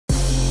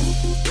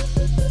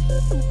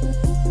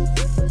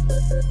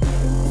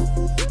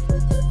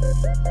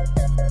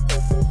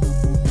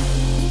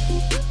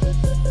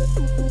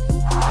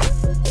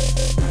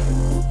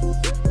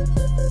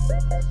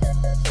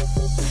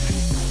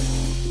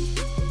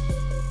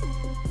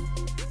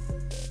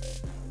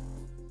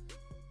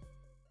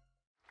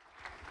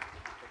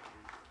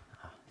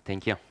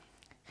Thank you.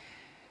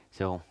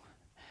 So,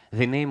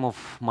 the name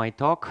of my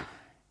talk,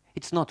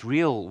 it's not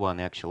real one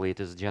actually. It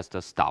is just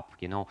a stop,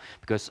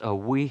 because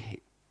we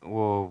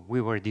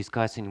were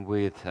discussing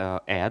with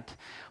Ed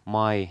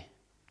my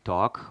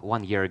talk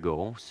 1 year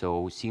ago.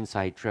 So since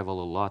I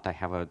travel a lot, I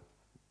have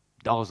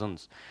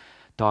dozens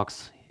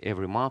talks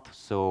every month.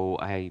 So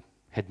I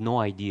had no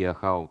idea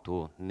how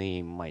to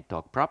name my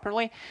talk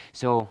properly.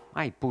 So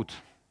I put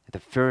the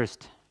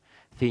first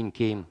thing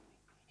came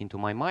into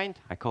my mind.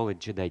 I call it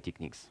Jedi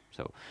techniques.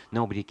 So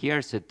nobody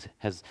cares. It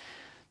has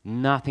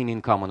nothing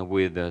in common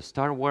with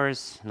Star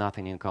Wars,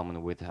 nothing in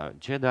common with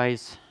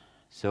Jedis.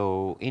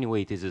 So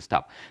anyway, it is a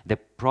stop. The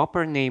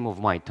proper name of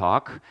my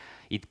talk,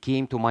 it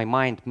came to my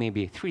mind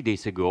maybe 3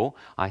 days ago.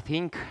 I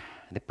think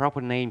the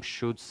proper name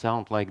should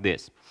sound like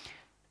this.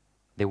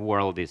 The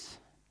world is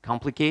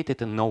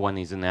complicated and no one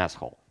is an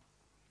asshole.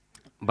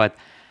 But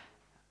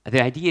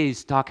the idea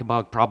is talk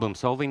about problem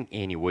solving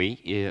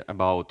anyway,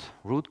 about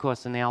root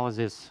cause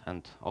analysis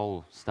and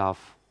all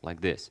stuff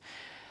like this.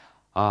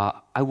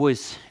 I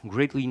was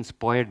greatly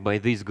inspired by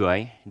this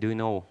guy. Do you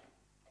know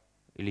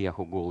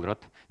Ilyahu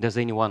Goldratt? Does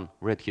anyone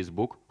read his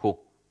book?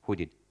 Who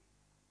did?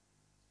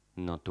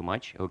 Not too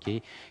much,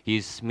 okay.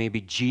 He's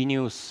maybe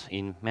genius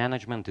in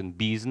management and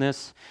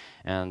business,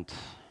 and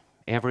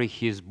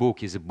his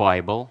book is a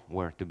Bible,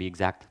 or to be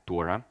exact,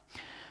 Torah,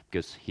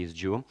 because he's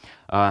Jew.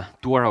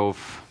 Torah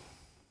of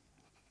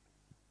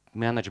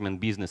management,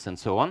 business, and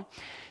so on.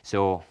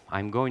 So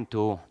I'm going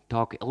to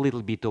talk a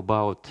little bit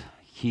about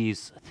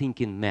his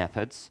thinking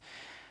methods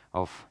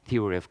of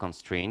theory of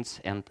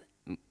constraints and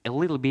a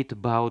little bit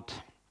about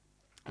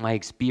my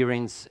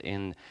experience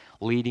in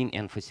leading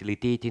and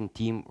facilitating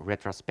team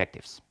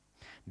retrospectives.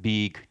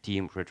 Big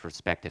team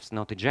retrospectives,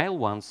 not agile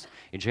ones.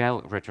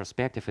 Agile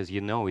retrospective, as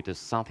you know, it is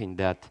something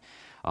that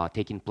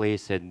taking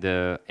place at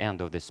the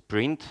end of the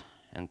sprint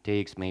and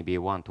takes maybe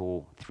 1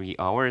 to 3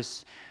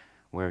 hours,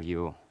 where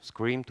you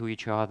scream to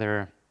each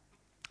other,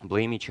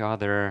 blame each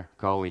other,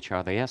 call each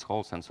other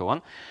assholes, and so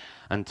on.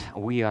 And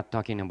we are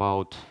talking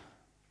about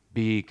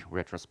big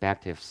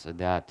retrospectives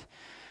that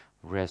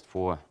rest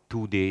for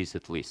 2 days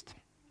at least.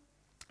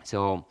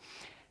 So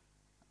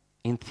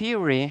in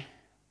theory,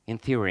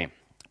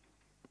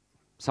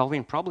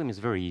 solving problem is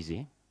very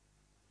easy.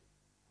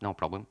 No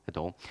problem at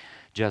all.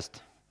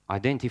 Just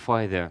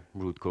identify the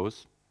root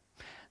cause,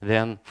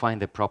 then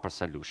find the proper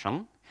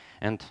solution,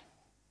 and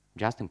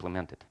just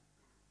implement it.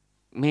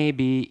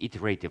 Maybe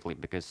iteratively,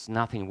 because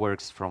nothing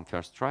works from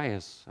first try,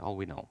 as all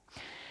we know.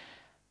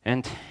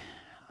 And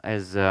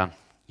as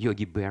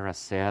Yogi Berra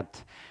said,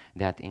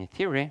 that in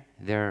theory,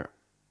 there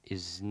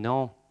is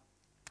no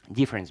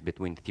difference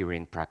between theory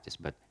and practice,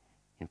 but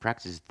in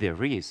practice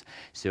there is.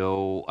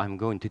 So I'm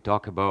going to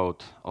talk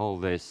about all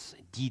these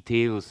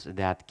details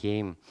that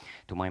came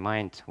to my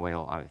mind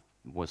while I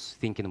was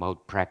thinking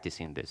about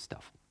practicing this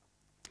stuff.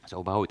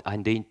 So about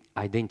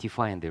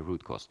identifying the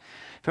root cause.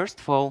 First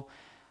of all,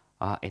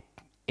 at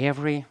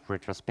every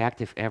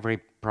retrospective, every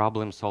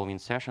problem-solving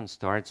session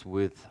starts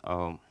with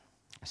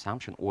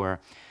assumption or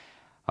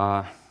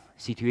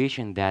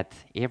situation that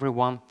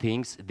everyone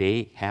thinks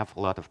they have a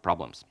lot of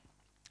problems,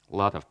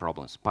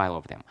 pile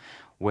of them.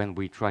 When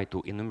we try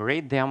to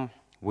enumerate them,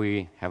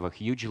 we have a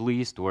huge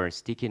list or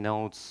sticky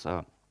notes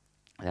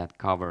that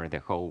cover the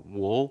whole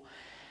wall.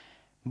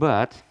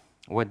 But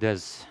what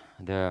does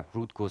the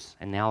root cause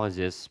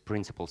analysis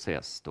principle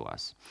says to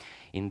us?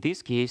 In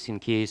this case, in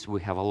case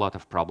we have a lot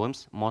of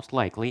problems, most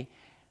likely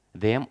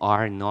them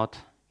are not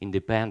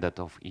independent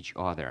of each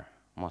other.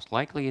 Most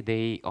likely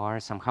they are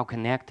somehow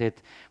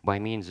connected by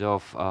means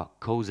of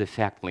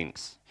cause-effect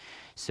links.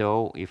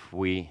 So if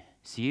we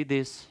see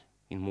this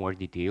in more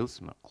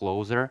details,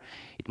 closer,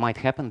 it might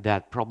happen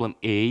that problem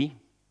A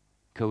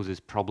causes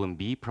problem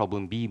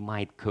B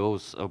might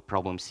cause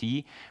problem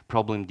C,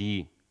 problem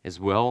D as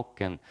well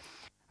can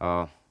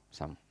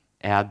some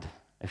add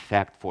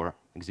effect for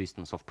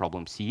existence of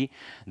problem C.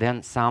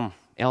 Then some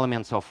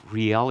elements of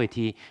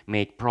reality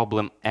make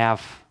problem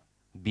F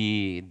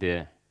be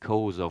the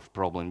cause of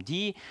problem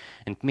D,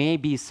 and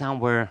maybe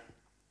somewhere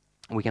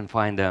we can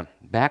find a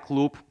back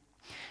loop.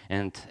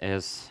 And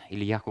as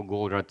Ilyahu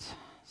Goldratt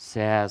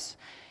says,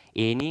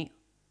 any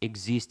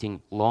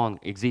existing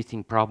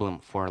problem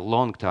for a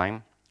long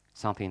time,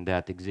 something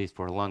that exists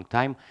for a long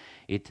time,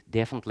 it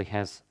definitely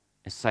has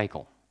a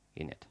cycle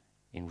in it.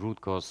 In root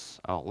cause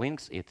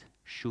links, it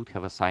should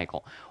have a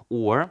cycle,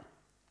 or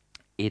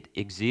it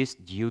exists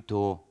due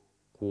to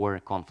core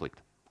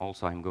conflict.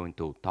 Also, I'm going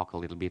to talk a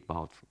little bit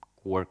about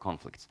core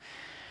conflicts.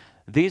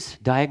 This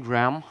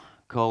diagram,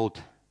 called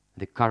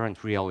the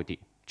current reality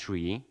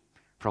tree,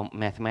 from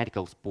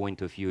mathematical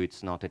point of view,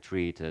 it's not a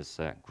tree, it is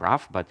a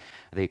graph, but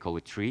they call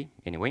it tree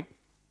anyway.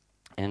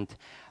 And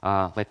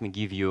let me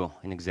give you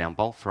an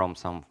example from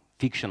some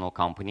fictional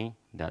company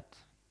that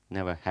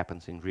never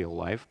happens in real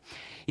life.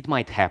 It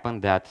might happen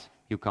that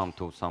you come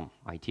to some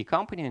IT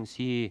company and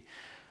see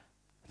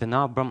the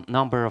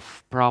number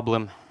of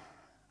problem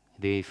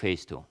they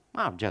face to.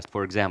 Just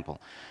for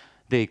example,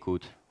 they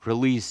could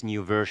release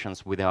new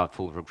versions without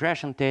full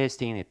regression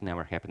testing. It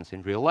never happens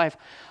in real life.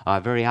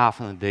 Very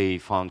often they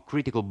found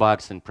critical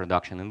bugs in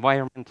production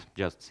environment,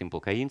 just simple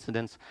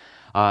coincidence.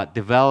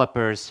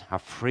 Developers are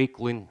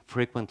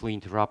frequently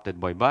interrupted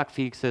by bug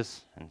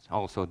fixes, and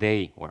also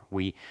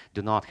we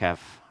do not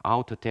have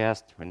auto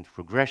test, and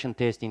regression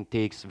testing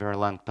takes a very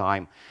long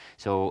time.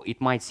 So it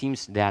might seem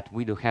that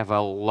we do have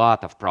a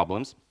lot of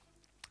problems.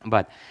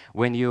 But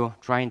when you're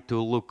trying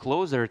to look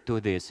closer to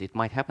this, it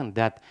might happen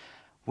that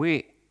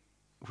we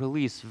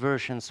release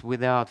versions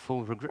without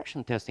full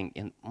regression testing,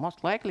 and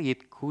most likely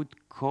it could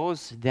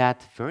cause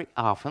that very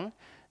often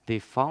they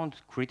found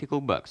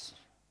critical bugs.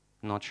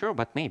 Not sure,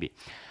 but maybe.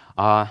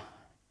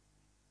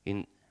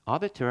 In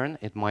other turn,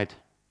 it might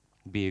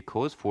be a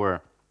cause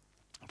for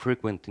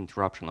frequent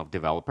interruption of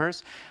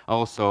developers.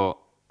 Also,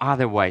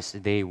 otherwise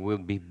they will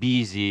be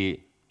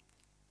busy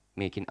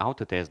making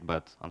auto test,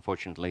 but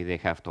unfortunately they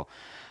have to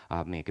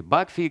make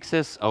bug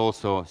fixes.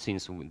 Also,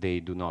 since they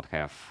do not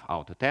have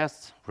auto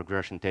tests,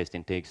 regression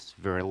testing takes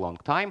very long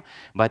time.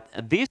 But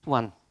this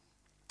one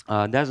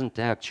doesn't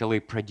actually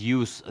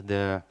produce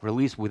the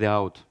release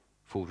without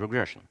full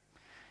regression.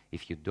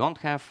 If you don't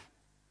have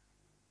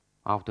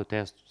auto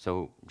test,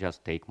 so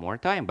just take more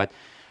time. But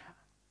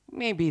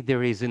maybe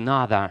there is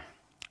another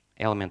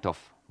element of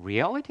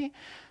reality.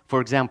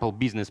 For example,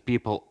 business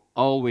people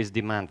always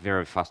demand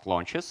very fast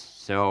launches.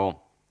 So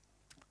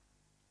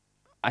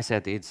I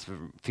said it's a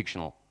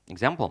fictional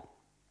example.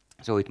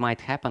 So it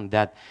might happen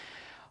that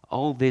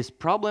all these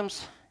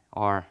problems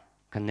are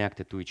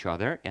connected to each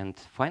other, and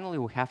finally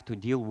we have to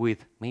deal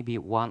with maybe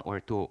one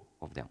or two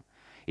of them.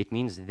 It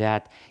means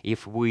that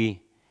if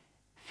we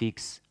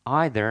fix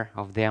either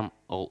of them,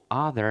 all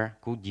other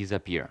could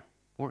disappear,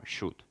 or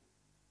should.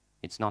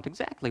 It's not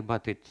exactly,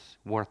 but it's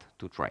worth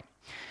to try.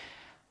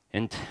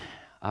 And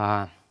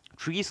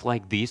trees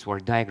like this, or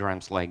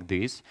diagrams like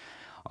this,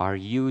 are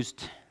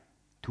used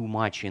too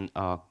much in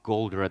a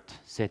Goldratt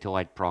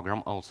satellite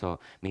program, also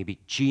maybe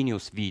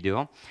Genius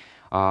video.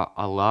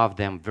 I love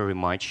them very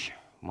much,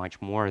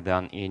 much more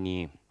than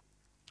any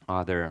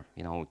other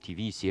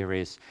TV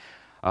series.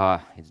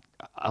 I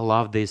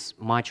love this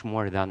much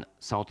more than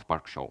South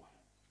Park show.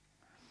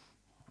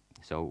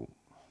 So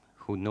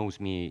who knows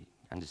me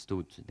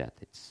understood that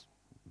it's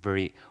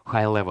very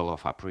high level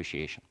of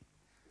appreciation.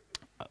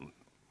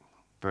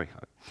 Very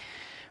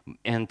high.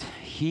 And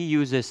he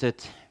uses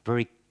it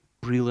very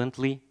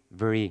brilliantly,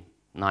 very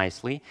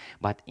nicely,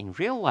 but in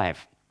real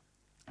life,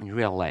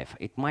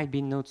 it might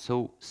be not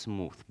so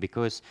smooth,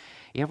 because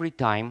every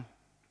time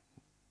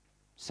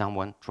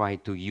someone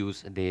tried to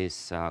use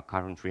this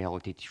current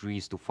reality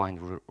trees to find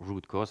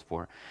root cause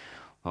for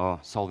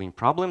solving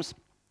problems,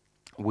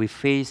 we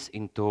face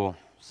into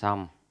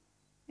some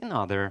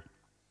other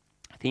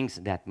things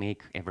that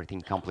make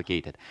everything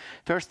complicated.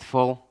 First of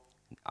all,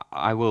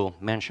 I will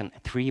mention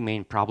three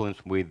main problems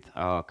with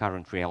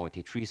current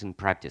reality trees in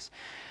practice.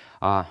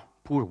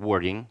 Poor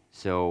wording,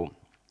 so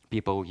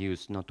people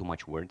use not too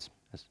much words,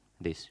 as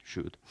they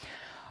should.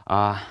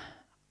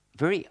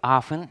 Very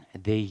often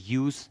they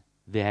use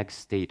vague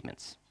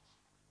statements.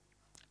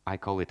 I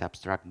call it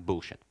abstract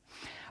bullshit.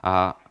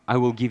 I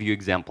will give you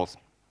examples.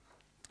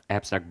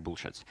 Abstract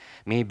bullshits.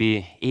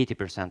 Maybe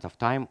 80% of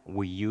time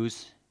we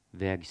use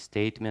vague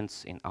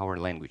statements in our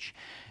language.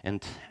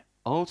 And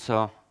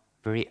also,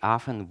 very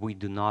often we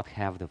do not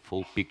have the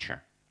full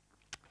picture.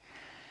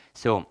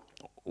 So,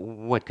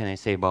 what can I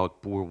say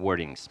about poor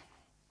wordings?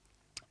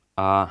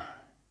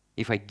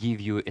 If I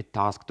give you a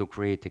task to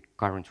create a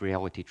current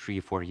reality tree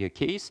for your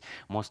case,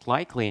 most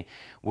likely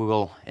we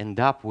will end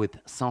up with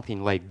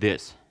something like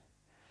this: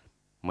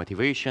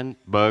 motivation,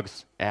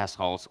 bugs,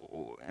 assholes,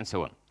 and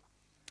so on.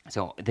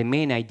 So the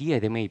main idea,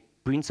 the main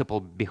principle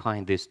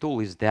behind this tool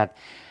is that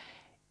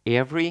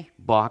every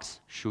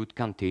box should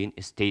contain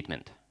a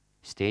statement.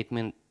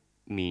 Statement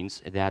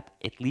means that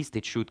at least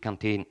it should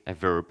contain a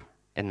verb,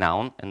 a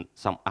noun, and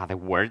some other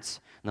words,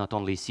 not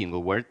only a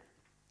single word.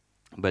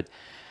 But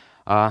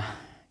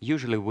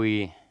usually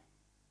we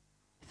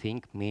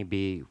think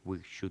maybe we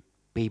should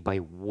pay by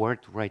word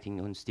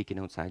writing on sticky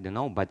notes, I don't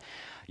know, but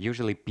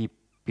usually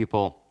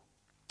people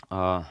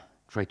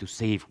try to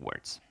save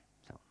words.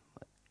 So,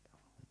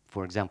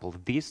 for example,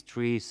 this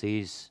tree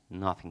says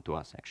nothing to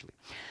us, actually.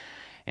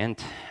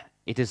 And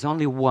it is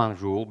only one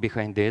rule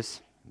behind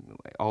this,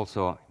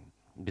 also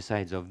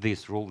besides of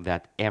this rule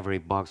that every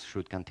box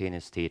should contain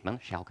a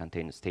statement, shall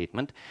contain a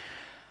statement.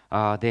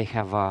 They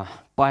have a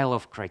pile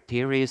of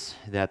criteria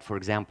that, for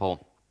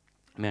example,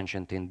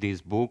 mentioned in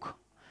this book.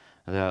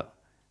 I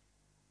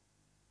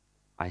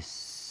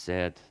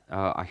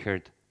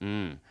heard,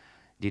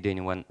 did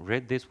anyone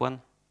read this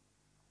one?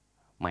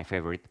 My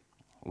favorite,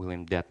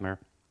 William Detmer.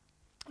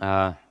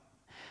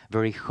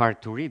 Very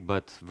hard to read,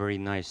 but very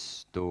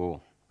nice to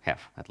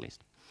have, at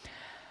least.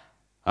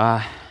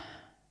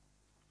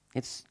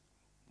 It's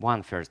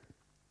one first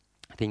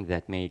thing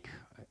that make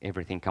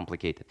everything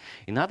complicated.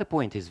 Another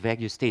point is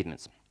vague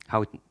statements,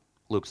 how it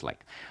looks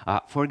like.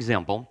 For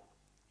example,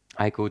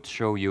 I could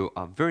show you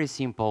a very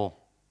simple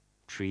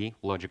tree,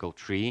 logical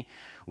tree,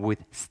 with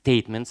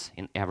statements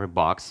in every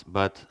box.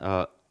 But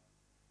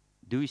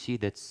do you see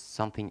that's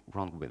something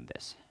wrong with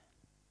this?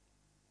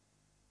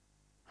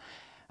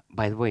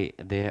 By the way,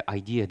 the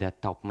idea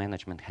that top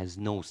management has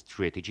no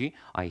strategy,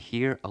 I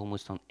hear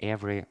almost on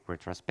every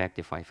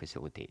retrospective I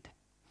facilitate.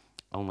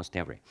 Almost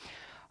every.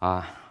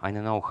 I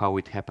don't know how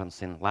it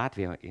happens in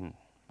Latvia, in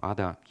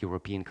other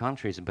European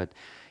countries, but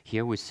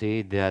here we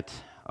say that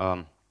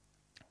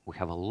we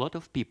have a lot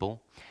of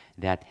people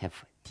that have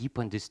deep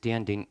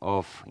understanding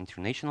of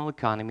international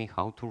economy,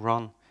 how to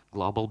run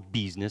global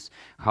business,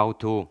 how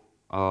to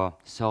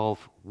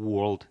solve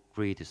world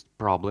greatest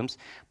problems,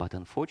 but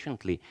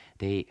unfortunately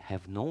they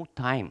have no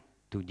time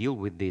to deal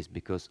with this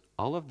because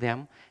all of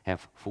them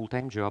have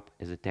full-time job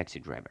as a taxi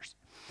drivers.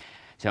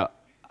 So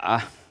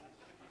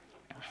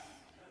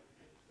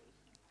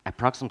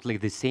approximately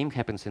the same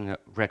happens in the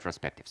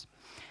retrospectives.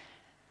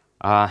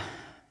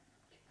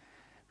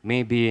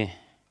 Maybe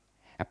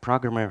a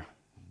programmer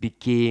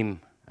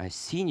became a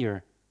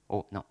senior,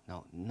 oh no,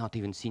 not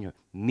even senior,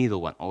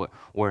 middle one,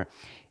 or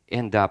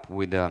end up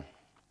with a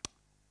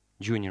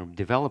junior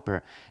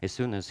developer as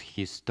soon as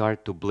he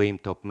start to blame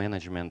top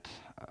management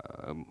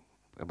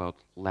about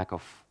lack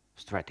of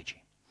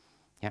strategy.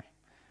 Yeah,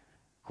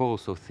 who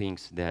also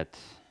thinks that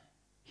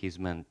his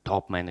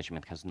top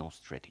management has no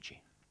strategy.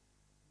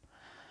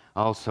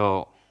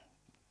 Also,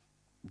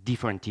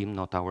 different team,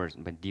 not ours,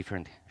 but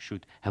different,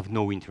 should have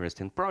no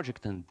interest in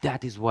project, and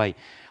that is why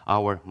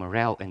our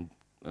morale and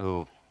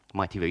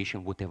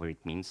motivation, whatever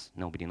it means,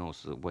 nobody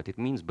knows what it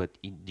means, but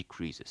it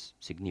decreases,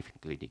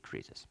 significantly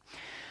decreases.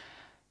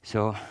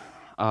 So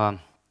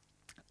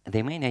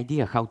the main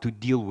idea how to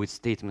deal with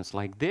statements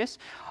like this,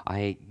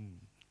 I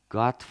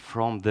got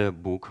from the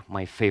book,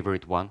 my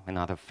favorite one,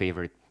 another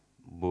favorite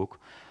book.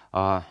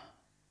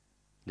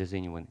 Does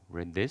anyone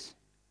read this?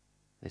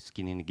 The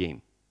Skin in the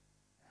Game.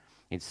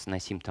 It's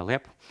Nassim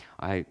Taleb.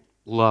 I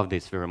love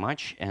this very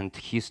much, and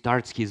he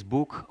starts his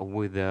book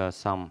with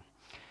some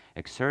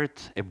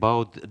excerpt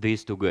about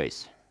these two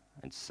guys.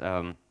 It's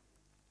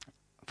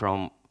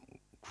from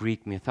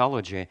Greek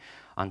mythology,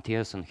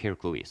 Antaeus and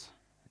Hercules.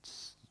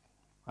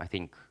 I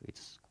think it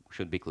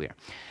should be clear.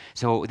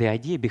 So the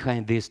idea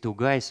behind these two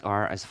guys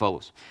are as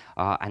follows.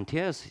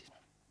 Antaeus,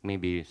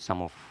 maybe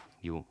some of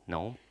you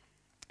know,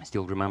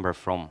 still remember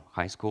from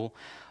high school.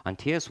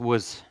 Antaeus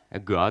was a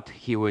god.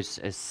 He was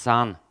a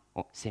son,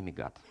 or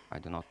semi-god. I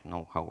do not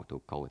know how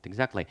to call it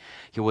exactly.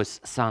 He was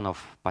son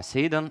of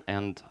Poseidon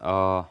and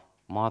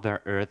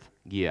Mother Earth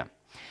Gaia.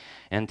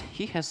 And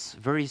he has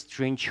very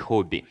strange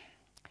hobby.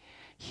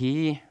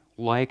 He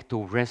liked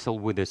to wrestle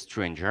with the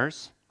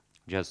strangers,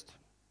 just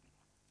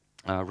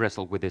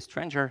wrestle with the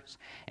strangers,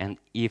 and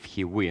if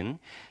he win,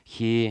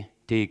 he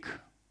take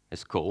a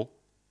skull,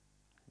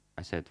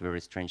 I said very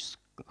strange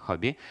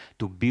hobby,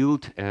 to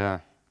build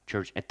a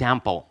church, a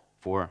temple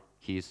for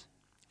his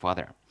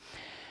father.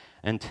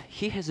 And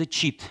he has a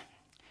cheat.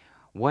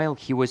 While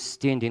he was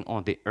standing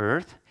on the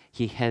earth,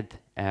 he had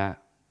a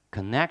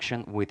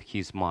connection with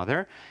his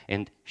mother,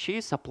 and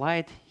she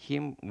supplied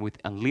him with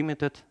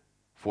unlimited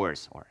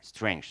force or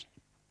strength.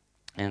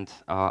 And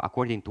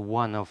according to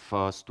one of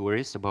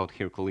stories about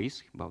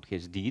Hercules, about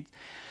his deed,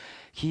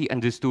 he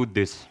understood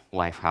this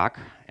life hack,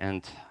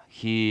 and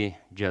he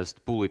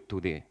just pulled it to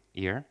the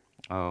air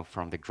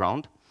from the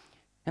ground,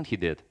 and he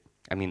did.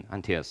 I mean,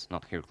 Antaeus,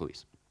 not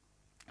Hercules.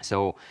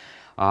 So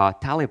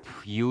Taleb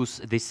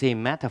used the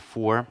same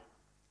metaphor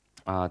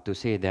to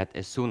say that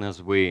as soon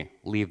as we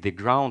leave the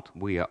ground,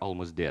 we are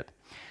almost dead.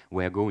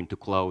 We are going to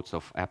clouds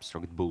of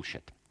abstract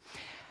bullshit.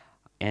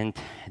 And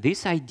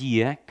this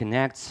idea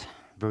connects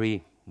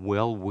very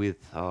well with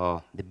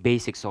the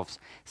basics of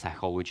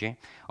psychology,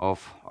 of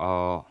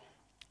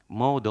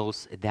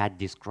models that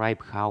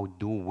describe how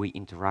do we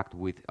interact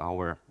with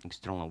our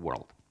external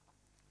world.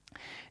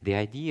 The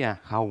idea,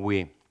 how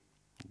we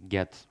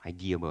get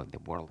idea about the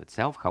world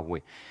itself, how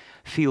we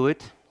feel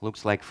it,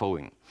 looks like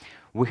following.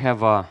 We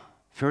have a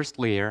first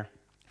layer.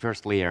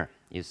 First layer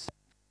is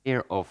a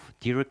layer of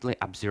directly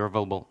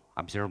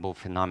observable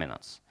phenomena.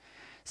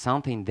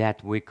 Something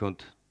that we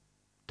could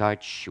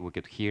touch, we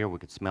could hear, we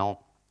could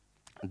smell.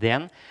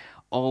 Then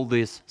all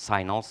these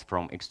signals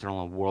from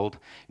external world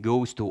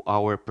goes to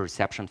our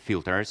perception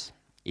filters.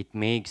 It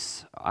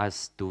makes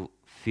us to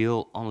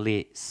feel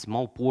only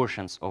small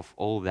portions of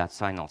all that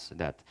signals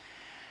that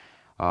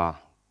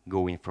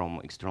going from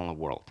external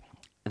world.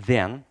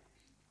 Then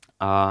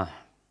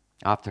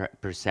after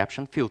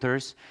perception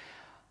filters,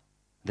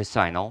 the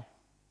signal,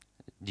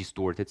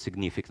 distorted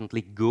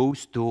significantly,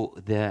 goes to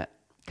the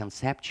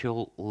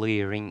conceptual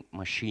layering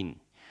machine,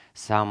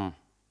 some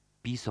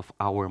piece of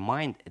our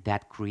mind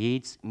that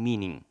creates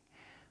meaning.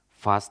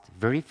 Fast,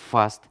 very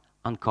fast,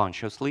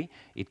 unconsciously,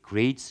 it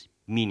creates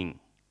meaning.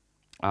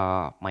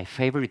 My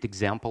favorite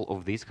example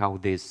of this, how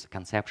this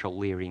conceptual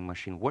layering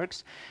machine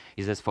works,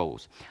 is as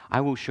follows. I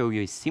will show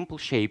you a simple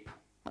shape,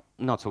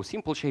 not so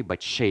simple shape,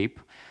 but shape,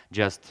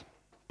 just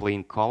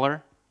plain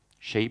color,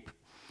 shape,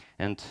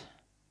 and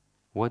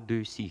what do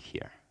you see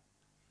here?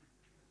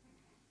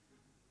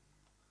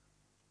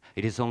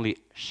 It is only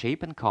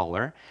shape and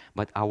color,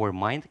 but our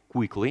mind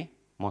quickly,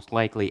 most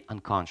likely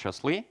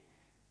unconsciously,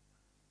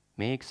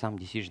 makes some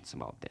decisions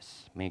about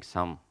this, makes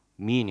some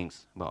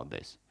meanings about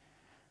this.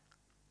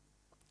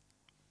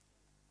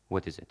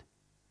 What is it?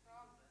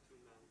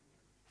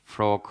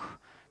 Frog,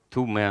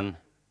 two men.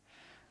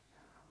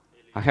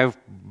 I have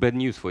bad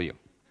news for you.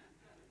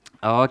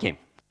 Okay,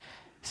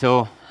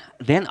 so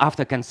then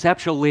after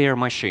conceptual layer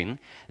machine,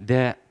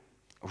 the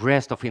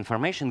rest of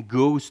information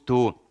goes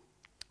to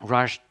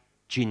rush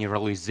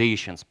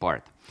generalizations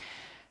part.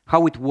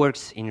 How it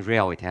works in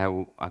reality,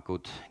 I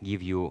could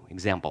give you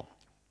example.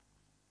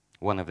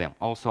 One of them,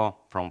 also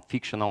from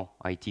fictional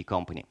IT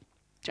company.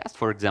 Just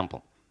for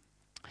example,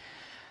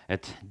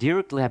 at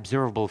directly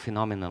observable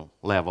phenomenal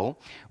level,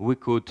 we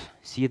could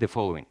see the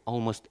following.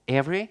 Almost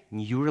every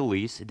new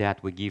release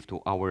that we give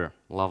to our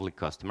lovely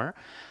customer,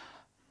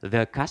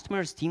 the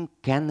customer's team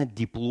cannot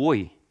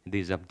deploy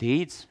these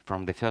updates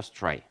from the first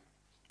try.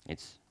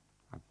 It's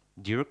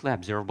directly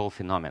observable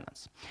phenomena.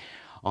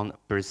 On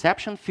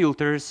perception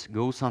filters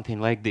go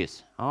something like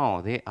this.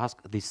 Oh, they ask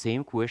the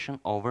same question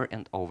over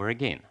and over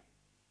again.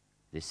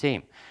 The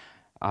same.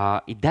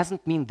 It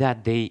doesn't mean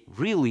that they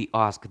really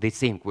ask the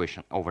same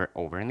question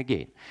over and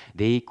again.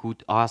 They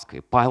could ask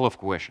a pile of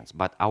questions,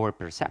 but our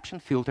perception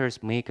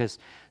filters make us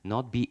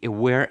not be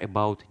aware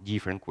about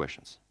different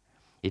questions.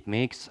 It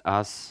makes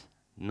us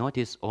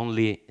notice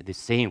only the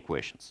same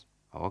questions.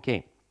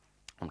 Okay.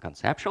 On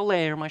conceptual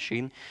layer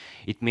machine,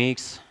 it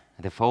makes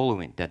the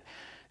following, that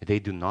they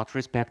do not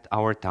respect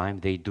our time,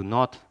 they do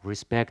not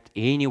respect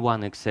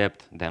anyone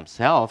except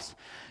themselves,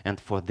 and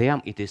for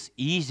them it is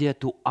easier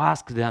to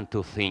ask them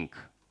to think.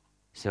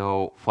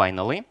 So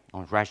finally,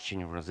 on rush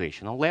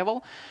generalizational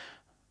level,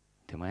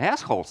 they're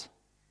assholes.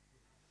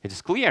 It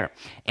is clear.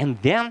 And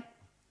then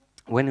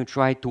when you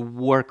try to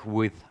work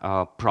with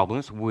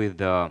problems with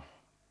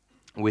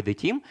the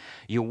team,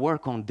 you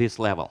work on this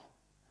level.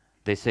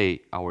 They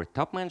say, our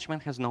top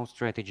management has no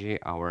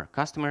strategy, our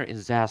customer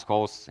is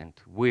assholes, and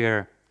we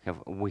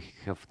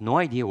have no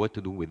idea what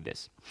to do with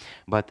this.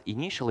 But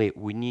initially,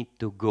 we need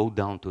to go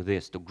down to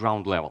this, to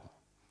ground level.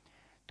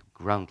 To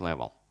ground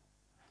level.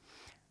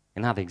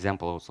 Another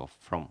example also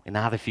from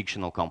another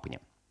fictional company.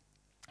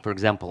 For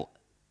example,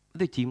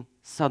 the team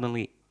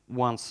suddenly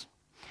once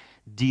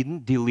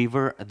didn't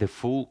deliver the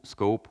full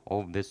scope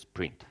of the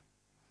sprint.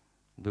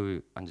 Do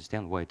you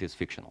understand why it is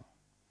fictional?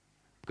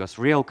 Because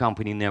real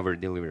company never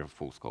deliver a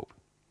full scope.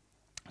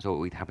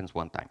 So it happens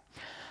one time.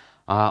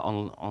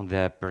 On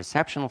the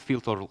perception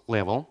filter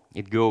level,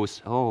 it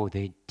goes, oh,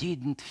 they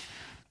didn't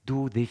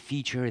do the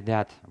feature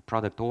that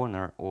product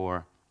owner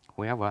or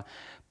whoever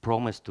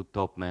promised to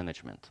top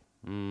management.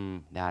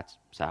 That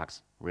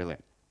sucks, really.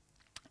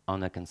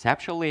 On a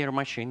conceptual layer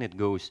machine, it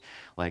goes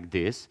like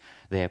this.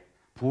 They're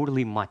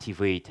poorly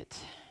motivated,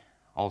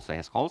 also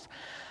assholes.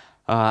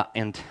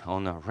 And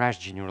on a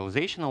rush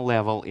generalizational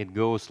level, it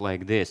goes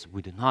like this.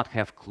 We do not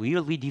have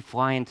clearly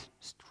defined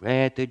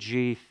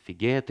strategy,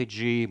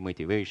 figetagy,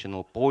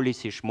 motivational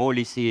policy,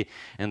 schmolicy,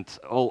 and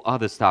all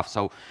other stuff.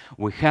 So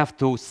we have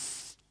to,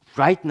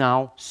 right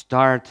now,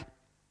 start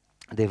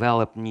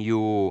develop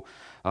new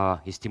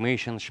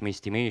estimation,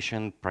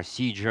 schmestimation,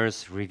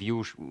 procedures,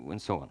 review, and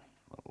so on.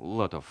 A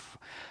lot of,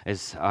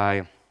 as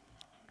I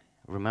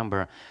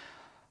remember,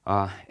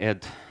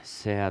 Ed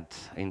said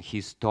in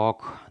his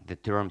talk the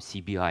term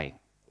CBI,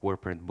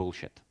 corporate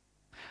bullshit.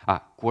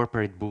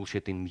 Corporate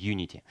bullshit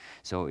immunity.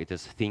 So it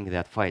is a thing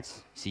that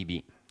fights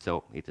CB.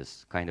 So it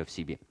is kind of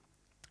CB.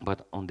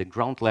 But on the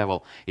ground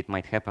level, it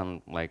might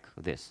happen like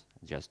this,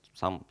 just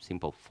some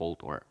simple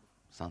fault or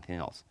something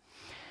else.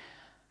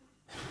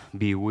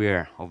 Be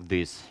aware of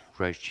these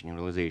rush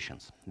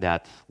generalizations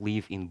that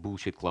live in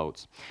bullshit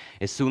clouds.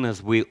 As soon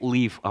as we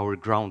leave our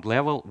ground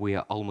level, we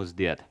are almost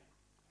dead.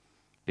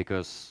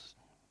 Because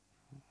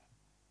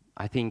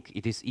I think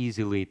it is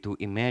easily to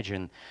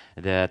imagine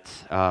that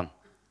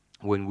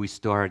when we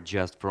start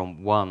just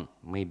from one,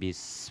 maybe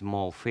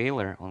small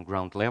failure on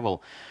ground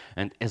level,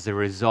 and as a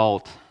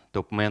result,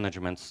 top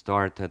management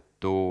started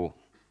to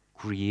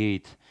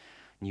create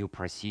new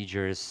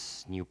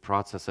procedures, new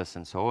processes,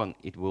 and so on,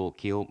 it will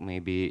kill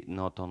maybe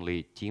not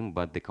only team,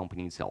 but the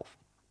company itself.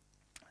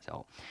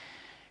 So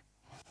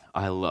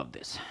I love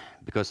this,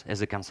 because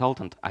as a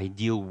consultant, I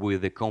deal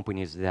with the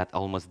companies that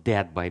almost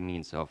dead by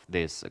means of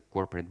this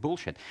corporate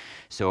bullshit.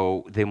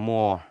 So the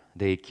more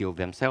they kill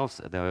themselves,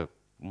 the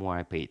more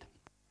I paid.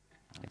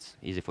 It's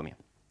easy for me.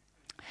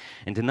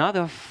 And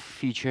another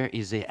feature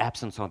is the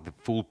absence of the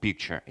full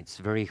picture. It's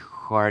very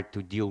hard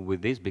to deal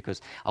with this because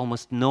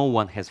almost no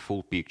one has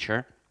full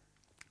picture.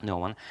 No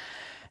one.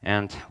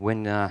 And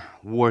when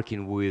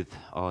working with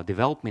a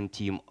development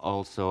team,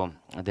 also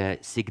the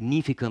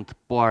significant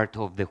part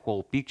of the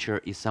whole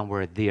picture is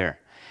somewhere there.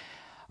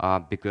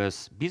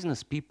 Because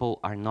business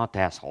people are not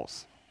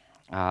assholes.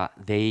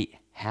 They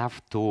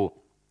have to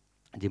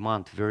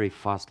demand very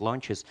fast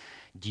launches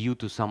due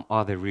to some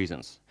other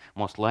reasons.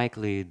 Most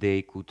likely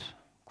they could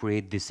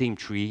create the same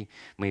tree,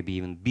 maybe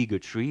even bigger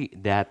tree,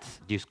 that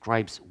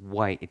describes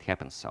why it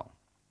happens so.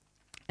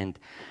 And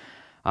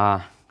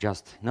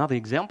Just another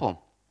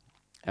example,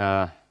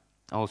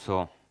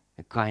 also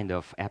a kind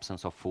of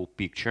absence of full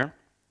picture.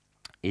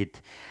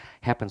 It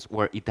happens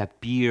or it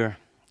appears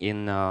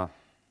in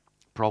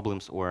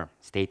problems or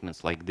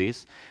statements like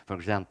this. For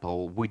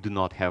example, we do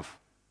not have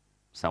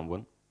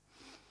someone.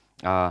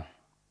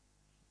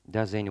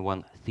 Does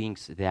anyone think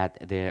that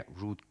the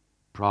root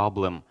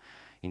problem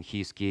in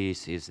his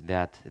case is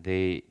that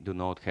they do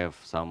not have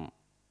some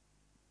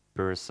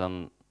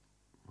person,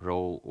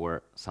 role,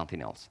 or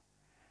something else?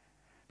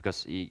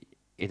 Because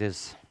it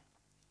is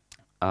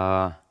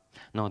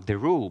not the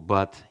rule,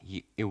 but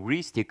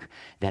heuristic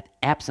that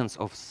absence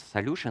of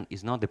solution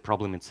is not the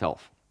problem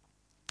itself.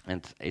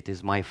 And it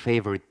is my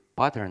favorite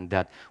pattern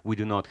that we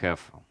do not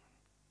have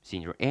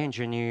senior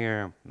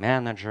engineer,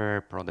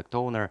 manager, product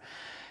owner.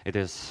 It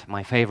is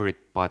my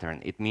favorite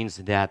pattern. It means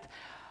that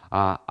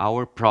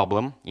our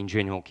problem, in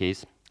general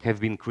case,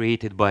 have been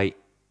created by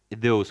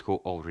those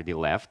who already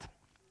left,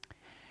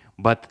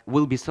 but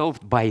will be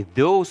solved by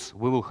those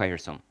we will hire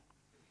soon.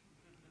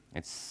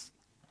 It's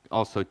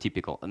also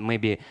typical.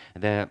 Maybe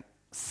the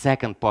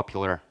second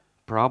popular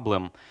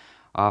problem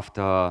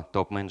after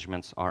top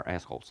managements are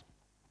assholes.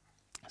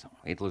 So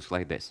it looks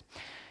like this.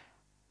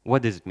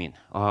 What does it mean?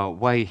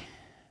 Why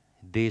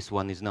this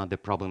one is not the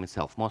problem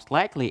itself? Most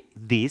likely,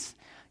 this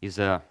is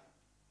a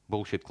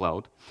bullshit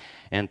cloud.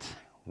 And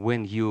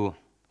when you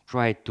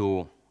try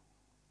to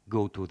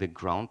go to the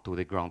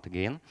ground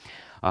again,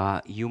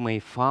 you may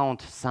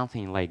find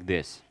something like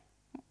this.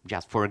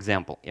 Just for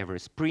example, every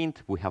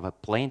sprint, we have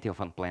plenty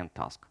of unplanned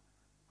tasks.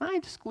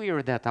 It's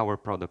clear that our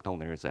product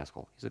owner is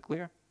asshole. Is it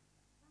clear?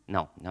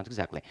 No, not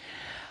exactly.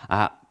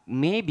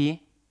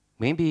 Maybe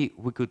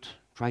we could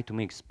try to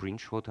make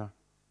sprint shorter.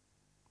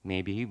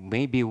 Maybe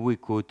we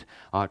could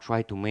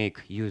try to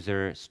make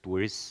user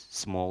stories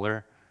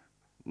smaller.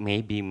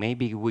 Maybe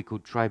we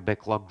could try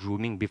backlog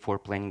grooming before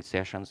planning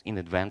sessions in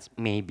advance.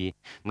 Maybe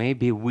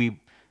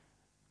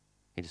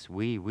it's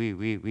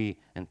we,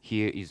 and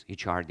here is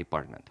HR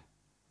department.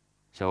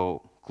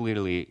 So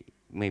clearly,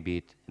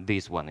 maybe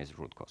this one is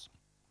root cause,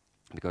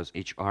 because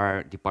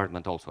HR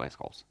department also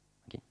assholes.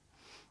 Okay,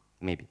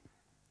 maybe.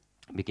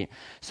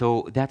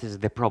 So that is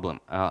the problem.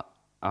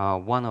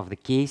 One of the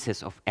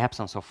cases of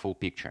absence of full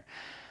picture.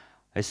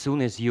 As soon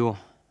as you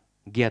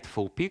get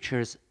full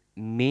pictures,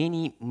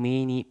 many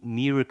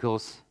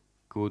miracles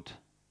could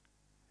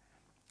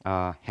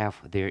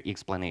have their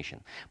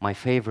explanation. My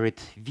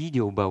favorite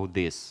video about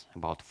this,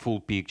 about full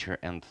picture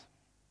and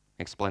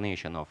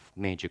explanation of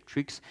magic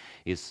tricks,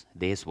 is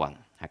this one.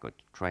 I could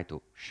try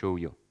to show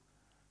you.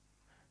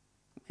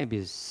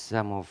 Maybe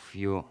some of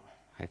you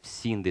have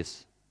seen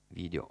this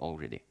video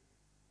already.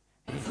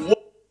 The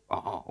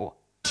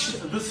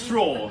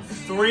straw.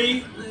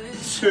 3,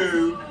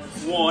 2,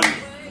 1.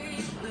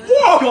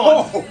 Whoa!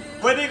 Gone.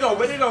 Where'd he go?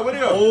 Where'd he go? Where'd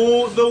he go?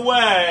 All the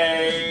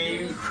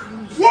way.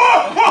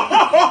 Whoa!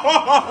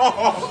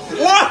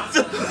 What?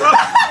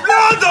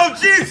 Blood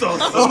of Jesus!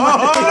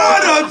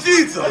 Blood of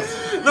Jesus!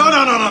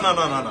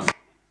 No.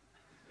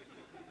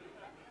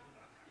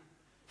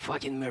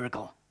 Fucking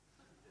miracle.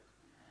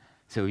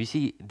 So you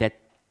see that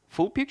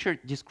full picture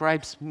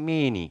describes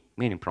many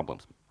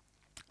problems.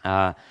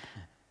 But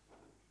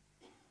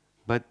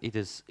it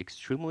is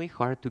extremely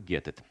hard to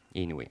get it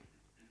anyway.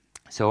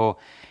 So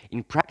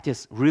in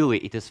practice, really,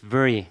 it is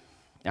very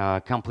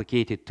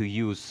complicated to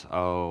use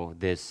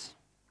this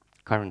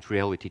current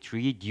reality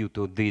tree due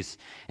to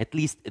at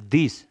least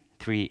these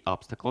 3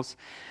 obstacles.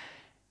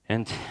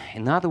 And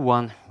another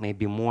one,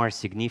 maybe more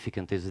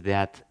significant, is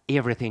that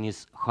everything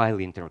is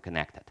highly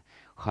interconnected,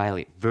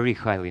 very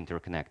highly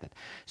interconnected.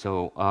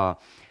 So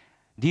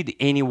did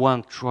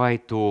anyone try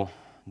to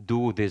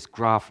do this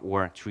graph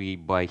or tree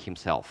by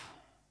himself?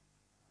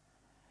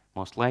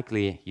 Most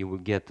likely, you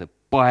will get a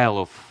pile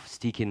of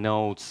sticky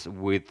notes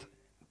with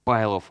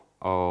pile of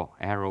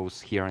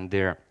arrows here and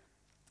there.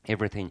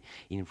 Everything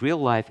in real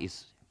life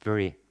is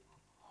very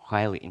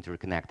highly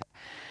interconnected.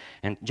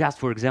 And just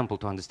for example,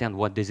 to understand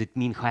what does it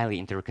mean highly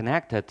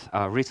interconnected,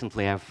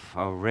 recently I've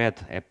read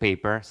a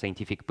paper,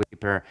 scientific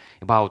paper,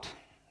 about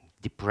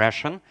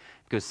depression,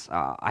 because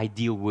I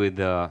deal with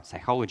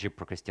psychology,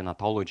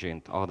 procrastinatology,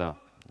 and other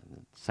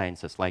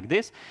sciences like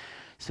this.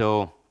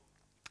 So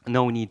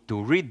no need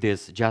to read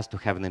this, just to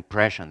have an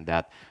impression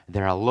that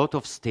there are a lot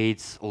of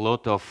states, a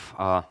lot of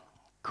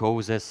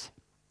causes.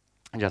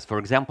 Just for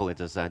example, it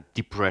is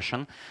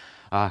depression,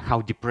 how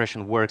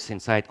depression works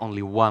inside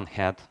only one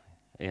head,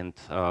 and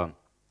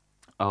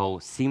all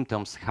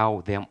symptoms,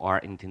 how them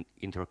are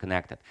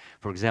interconnected.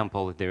 For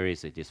example, there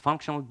is a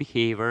dysfunctional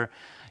behavior,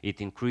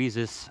 it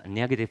increases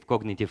negative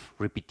cognitive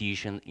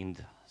repetition. In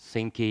the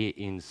same case,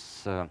 in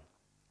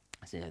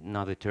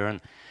another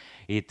turn,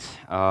 it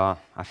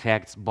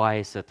affects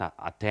biased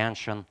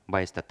attention,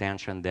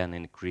 then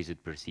increases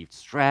perceived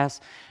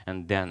stress,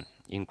 and then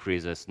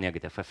increases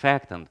negative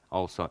effect, and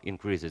also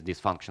increases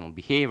dysfunctional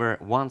behavior.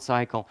 One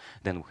cycle,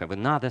 then we have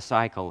another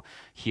cycle.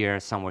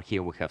 Somewhere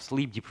here we have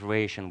sleep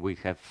deprivation, we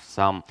have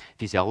some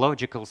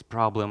physiological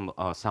problem,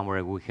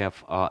 somewhere we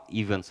have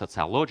even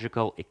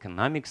sociological,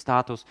 economic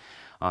status,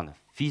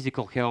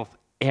 physical health,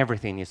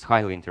 everything is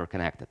highly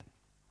interconnected.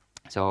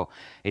 So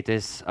it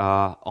is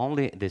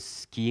only the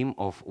scheme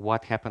of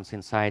what happens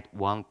inside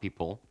one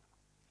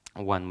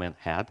man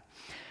head,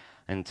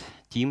 and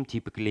team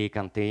typically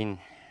contain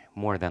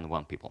more than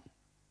one people,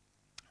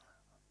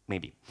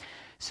 maybe.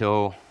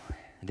 So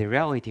the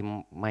reality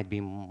might be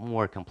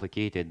more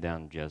complicated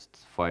than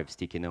just 5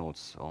 sticky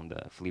notes on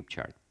the flip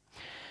chart.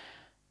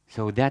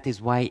 So that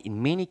is why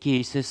in many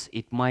cases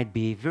it might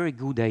be a very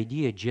good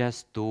idea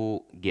just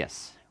to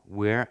guess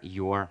where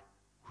your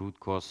root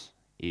cause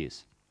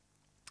is.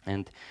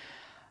 And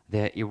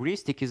the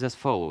heuristic is as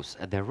follows.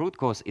 The root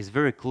cause is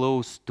very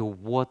close to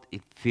what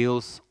it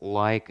feels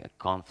like a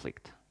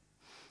conflict.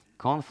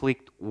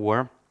 Conflict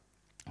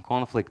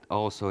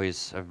also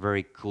is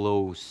very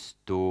close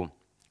to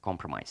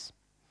compromise.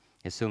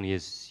 As soon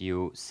as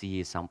you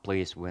see some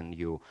place when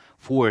you're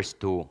forced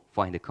to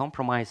find a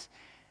compromise,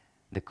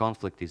 the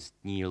conflict is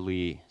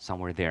nearly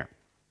somewhere there.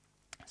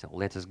 So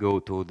let us go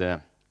to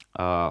the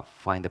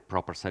find a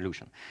proper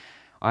solution.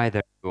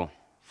 Either you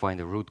find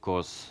the root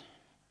cause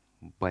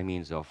by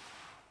means of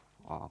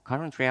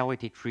current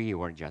reality tree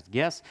or just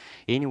guess.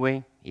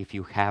 Anyway, if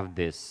you have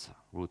this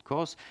root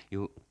cause,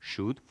 you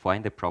should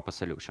find the proper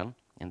solution.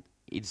 And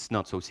it's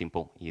not so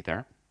simple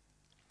either.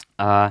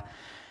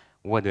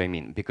 What do I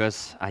mean?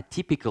 Because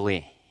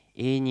typically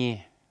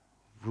any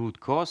root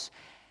cause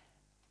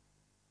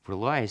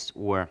relies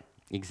or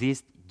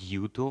exists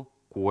due to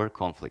core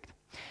conflict.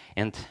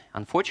 And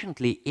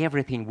unfortunately,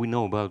 everything we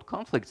know about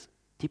conflicts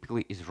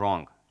typically is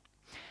wrong.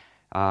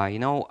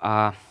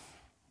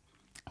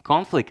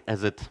 Conflict,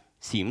 as it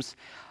seems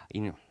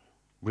in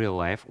real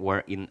life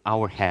or in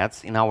our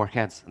heads,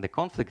 the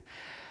conflict,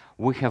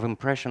 we have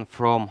impression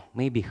from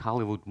maybe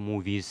Hollywood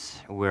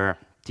movies where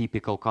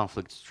typical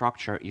conflict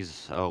structure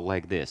is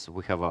like this.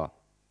 We have a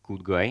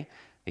good guy,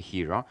 a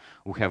hero.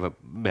 We have a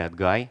bad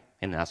guy,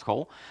 an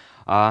asshole.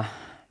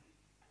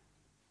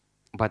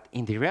 But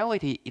in the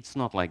reality, it's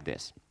not like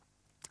this.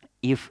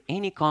 If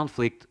any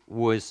conflict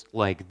was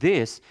like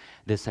this,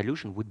 the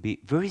solution would be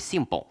very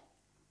simple,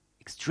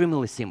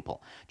 extremely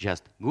simple.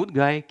 Just good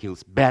guy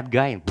kills bad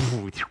guy and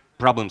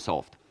problem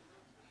solved.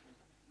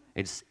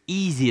 It's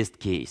easiest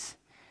case.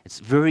 It's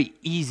very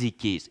easy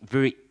case,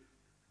 very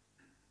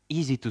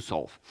easy to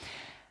solve.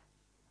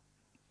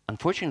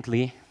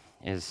 Unfortunately,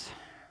 as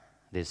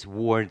this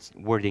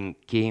wording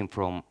came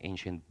from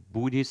ancient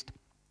Buddhist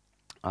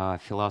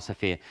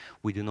philosophy,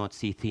 we do not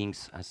see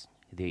things as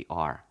they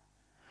are.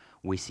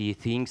 We see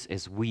things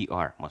as we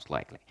are, most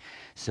likely.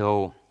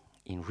 So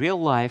in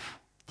real life,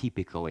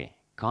 typically,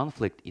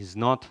 conflict is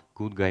not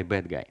good guy,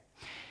 bad guy.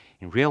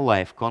 In real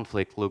life,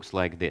 conflict looks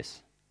like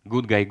this.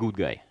 Good guy, good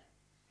guy.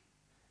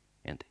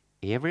 And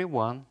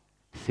everyone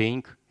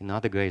think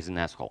another guy is an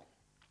asshole.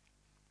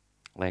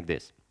 Like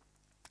this.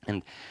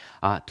 And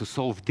to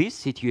solve this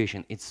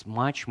situation, it's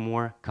much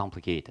more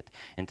complicated.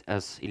 And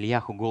as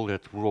Eliyahu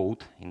Goldratt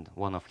wrote in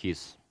one of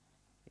his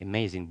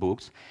amazing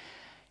books,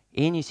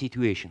 any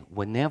situation,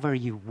 whenever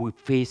you would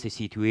face a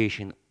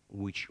situation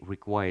which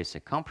requires a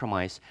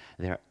compromise,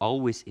 there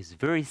always is a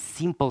very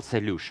simple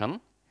solution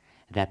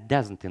that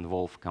doesn't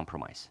involve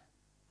compromise.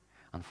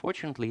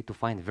 Unfortunately, to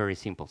find a very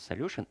simple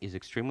solution is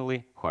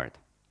extremely hard.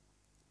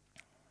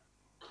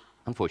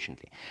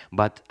 Unfortunately.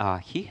 But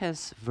he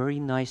has a very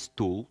nice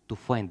tool to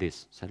find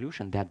this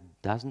solution that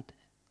doesn't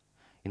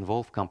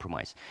involve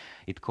compromise.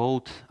 It's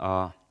called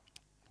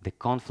the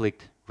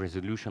conflict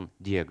resolution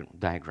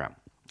diagram.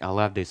 I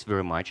love this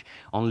very much.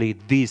 Only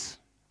this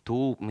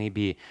tool may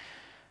be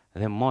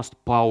the most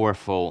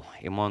powerful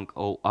among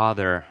all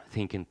other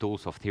thinking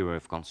tools of theory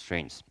of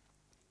constraints.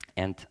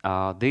 And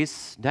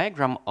this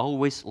diagram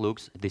always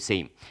looks the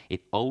same.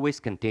 It always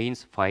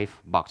contains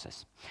 5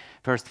 boxes.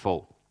 First of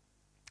all,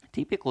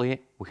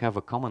 typically we have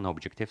a common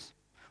objectives.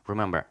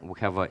 Remember, we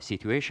have a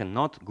situation,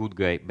 not good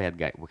guy, bad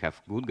guy. We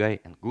have good guy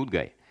and good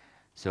guy.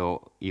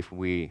 So if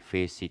we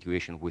face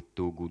situation with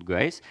 2 good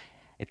guys,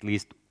 at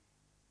least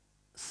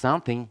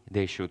something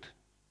they should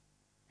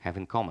have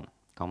in common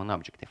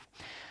objective.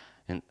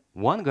 And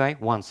one guy,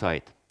 one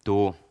side,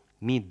 to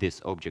meet this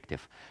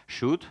objective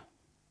should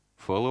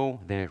follow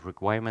the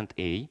requirement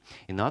A.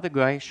 Another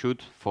guy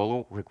should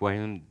follow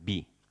requirement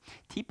B.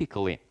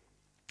 Typically,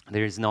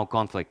 there is no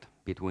conflict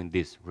between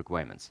these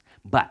requirements.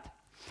 But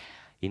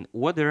in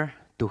order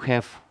to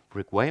have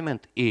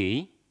requirement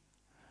A,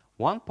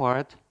 one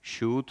part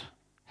should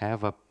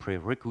have a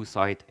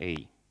prerequisite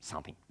A,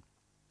 something.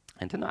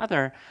 And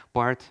another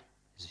part,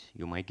 as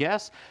you might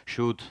guess,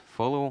 should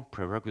follow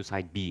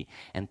prerequisite B.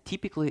 And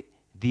typically,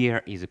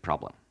 there is a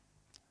problem.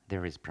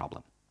 There is a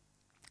problem.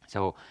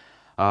 So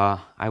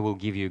I will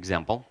give you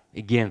example,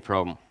 again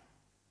from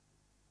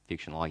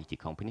fictional IT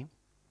company.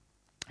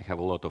 I have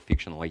a lot of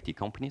fictional IT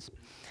companies,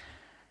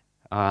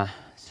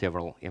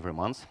 several every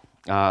month.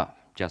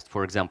 Just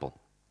for example,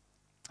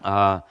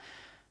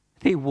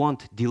 they want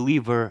to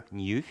deliver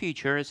new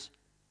features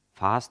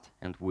fast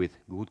and with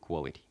good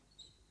quality.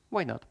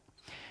 Why not?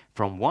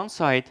 From one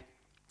side,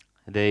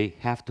 they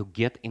have to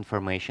get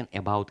information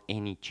about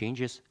any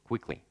changes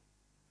quickly.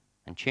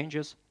 And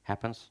changes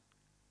happens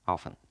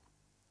often.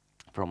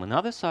 From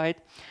another side,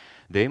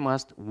 they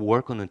must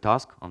work on a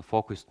task on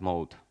focused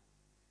mode.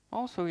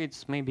 Also,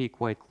 it's maybe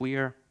quite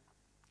clear,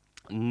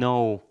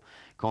 no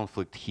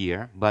conflict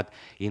here, but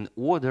in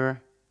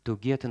order to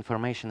get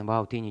information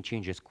about any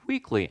changes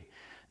quickly,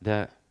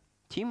 the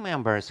team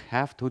members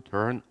have to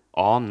turn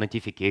on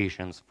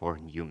notifications for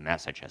new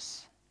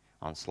messages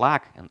on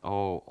Slack and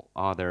all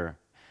other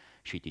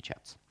shitty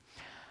chats.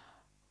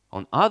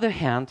 On other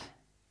hand,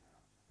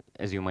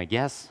 as you might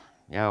guess,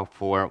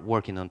 for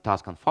working on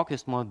task on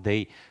focused mode,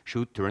 they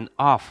should turn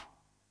off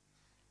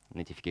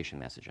notification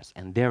messages,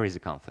 and there is a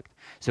conflict.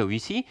 So you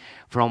see,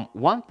 from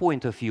one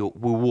point of view,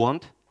 we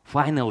want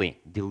finally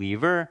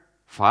deliver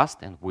fast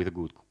and with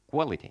good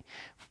quality.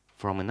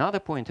 From another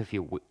point of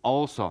view, we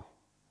also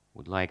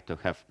would like to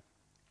have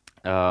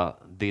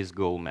this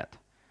goal met,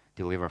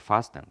 deliver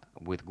fast and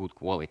with good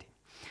quality.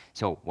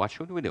 So what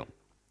should we do?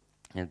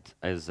 And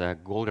as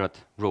Goldratt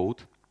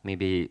wrote,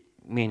 maybe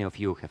many of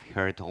you have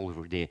heard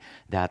already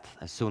that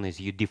as soon as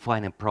you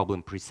define a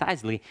problem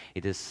precisely,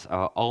 it is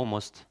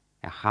almost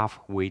a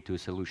halfway to a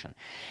solution.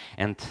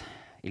 And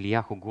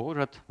Eliyahu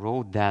Goldratt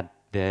wrote that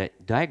the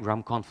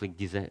diagram,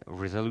 conflict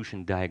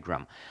resolution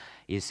diagram,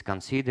 is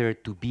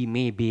considered to be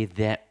maybe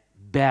the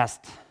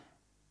best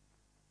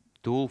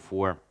tool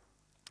for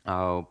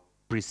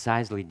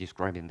precisely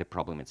describing the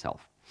problem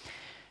itself.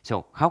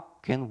 So how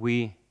can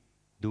we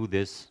do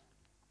this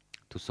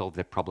to solve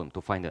the problem,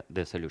 to find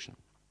the solution?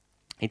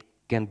 It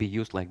can be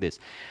used like this.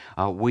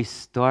 We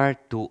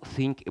start to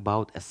think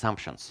about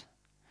assumptions.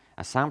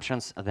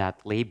 Assumptions that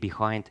lay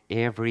behind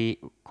every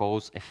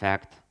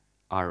cause-effect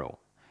arrow,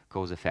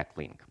 cause-effect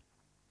link.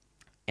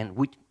 And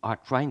we are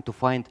trying to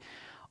find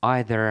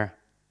either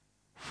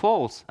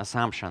false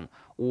assumption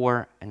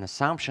or an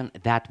assumption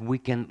that we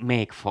can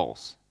make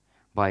false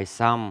by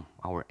some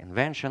our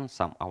invention,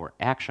 some our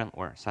action,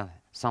 or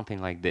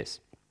something like this.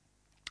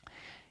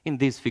 In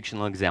this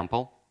fictional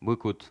example, we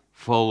could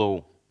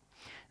follow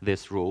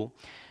this rule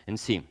and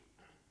see.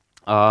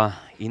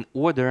 In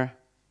order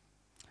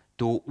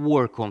to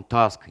work on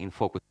task in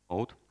focus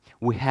mode,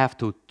 we have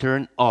to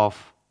turn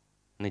off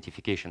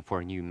notification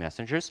for new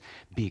messengers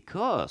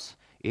because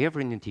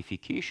every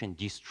notification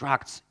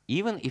distracts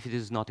even if it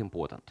is not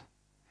important.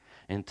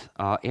 And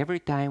every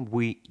time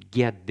we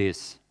get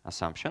this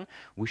assumption,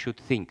 we should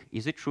think,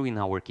 is it true in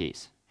our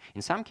case?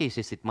 In some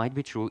cases, it might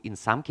be true. In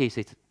some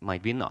cases, it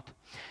might be not.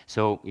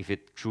 So if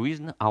it's true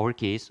in our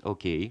case,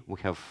 okay, we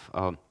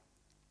have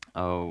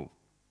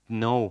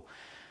no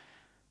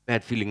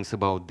bad feelings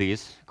about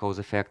this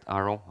cause-effect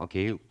arrow.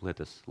 Okay,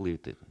 let us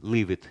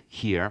leave it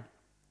here.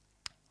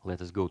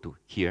 Let us go to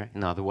here,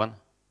 another one.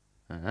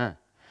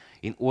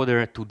 In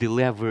order to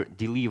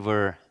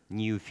deliver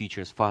new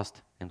features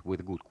fast and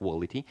with good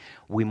quality,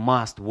 we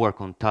must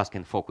work on task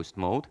and focused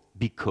mode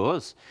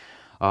because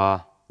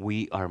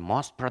we are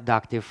most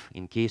productive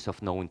in case of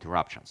no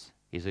interruptions.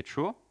 Is it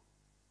true?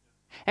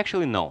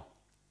 Actually, no.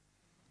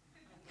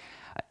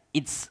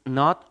 It's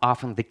not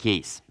often the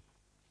case.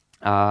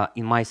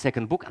 In my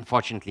second book,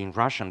 unfortunately in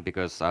Russian,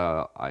 because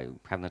I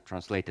have not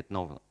translated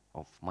novel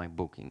of my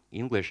book in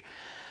English,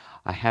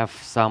 I have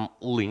some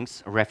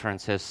links,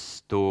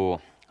 references to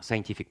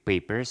scientific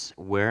papers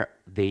where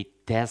they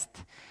test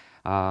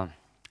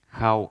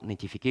how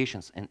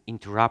notifications and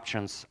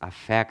interruptions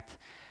affect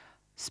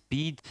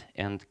speed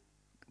and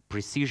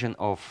precision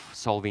of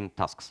solving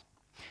tasks.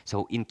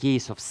 So in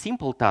case of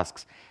simple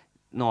tasks,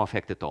 no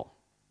effect at all.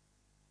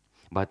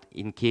 But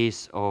in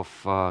case of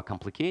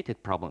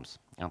complicated problems,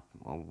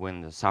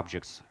 when the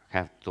subjects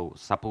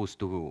supposed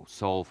to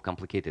solve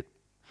complicated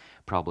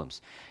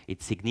problems,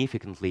 it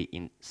significantly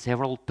in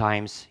several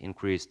times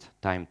increased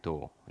time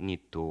to need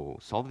to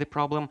solve the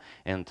problem,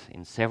 and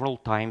in several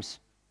times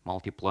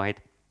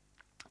multiplied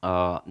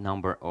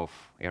number of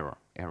error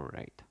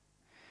rate.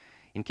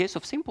 In case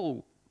of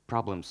simple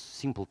problems,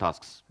 simple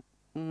tasks,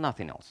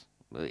 nothing else.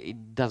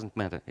 It doesn't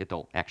matter at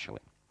all,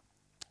 actually.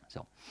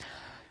 So,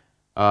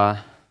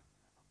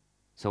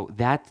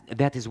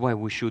 that is why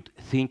we should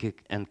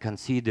think and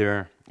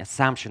consider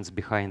assumptions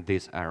behind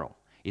this arrow.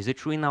 Is it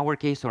true in our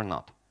case or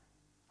not?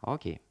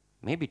 Okay,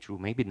 maybe true,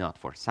 maybe not.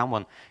 For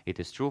someone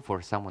it is true,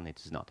 for someone it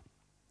is not.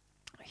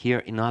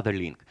 Here another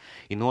link.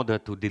 In order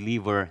to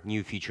deliver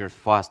new features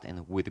fast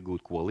and with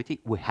good quality,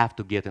 we have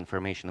to get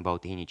information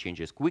about any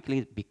changes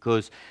quickly,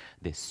 because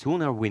the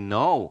sooner we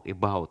know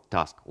about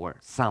task or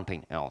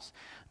something else,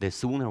 the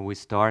sooner we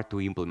start to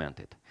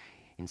implement it.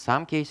 In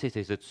some cases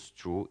it is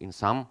true, in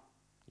some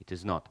it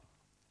is not.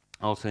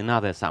 Also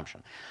another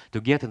assumption.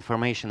 To get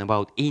information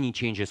about any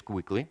changes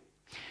quickly,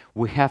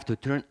 we have to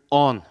turn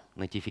on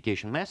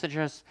notification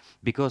messages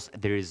because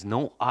there is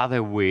no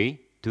other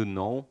way to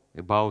know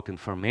about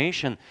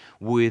information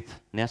with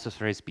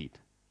necessary speed.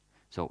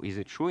 So is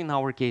it true in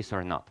our case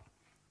or not?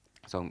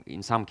 So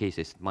in some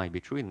cases it might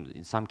be true,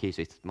 in some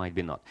cases it might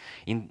be not.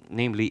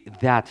 Namely,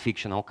 that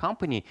fictional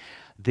company,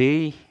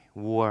 they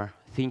were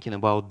thinking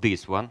about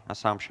this one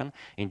assumption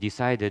and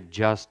decided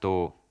just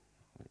to,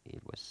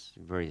 it was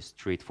a very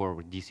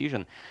straightforward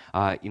decision,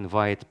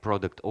 invite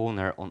product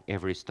owner on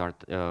every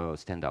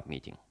stand-up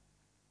meeting.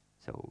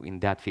 So in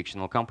that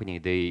fictional company,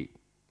 they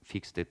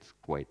fixed it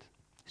quite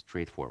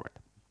straightforward.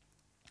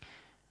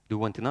 Do you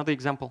want another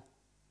example?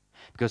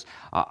 Because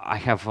I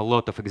have a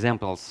lot of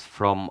examples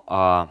from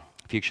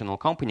fictional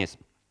companies,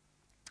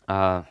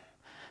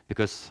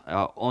 because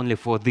only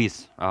for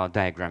this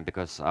diagram,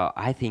 because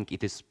I think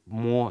it is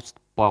most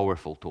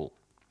powerful tool.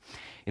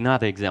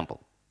 Another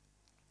example.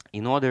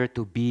 In order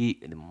to be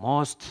the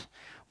most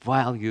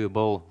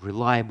valuable,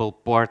 reliable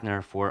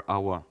partner for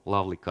our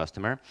lovely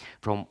customer,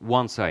 from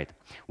one side,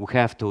 we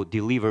have to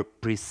deliver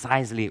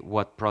precisely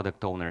what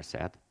product owner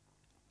said,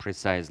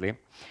 precisely.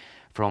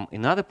 From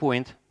another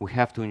point, we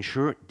have to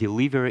ensure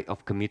delivery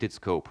of committed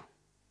scope.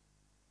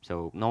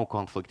 So no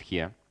conflict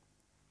here,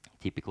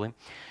 typically.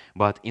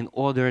 But in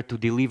order to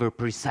deliver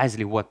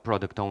precisely what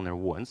product owner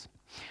wants,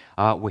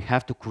 we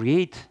have to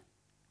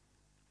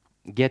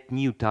get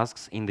new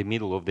tasks in the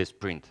middle of the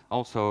sprint.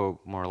 Also,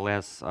 more or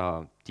less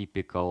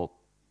typical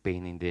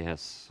pain in the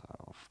ass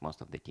of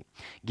most of the team.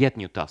 Get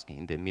new tasks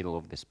in the middle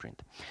of the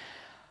sprint.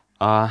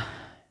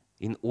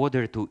 In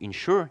order to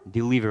ensure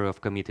delivery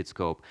of committed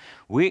scope,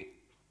 we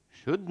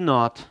should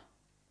not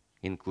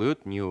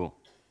include new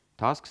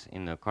tasks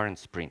in the current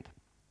sprint.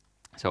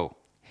 So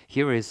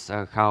here is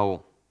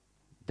how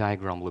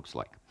diagram looks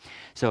like.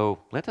 So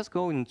let us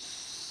go and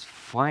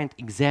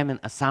examine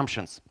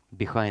assumptions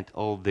behind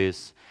all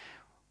these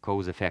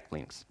cause-effect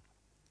links.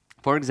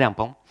 For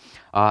example,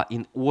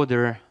 in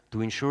order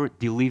to ensure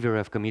delivery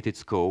of committed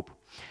scope,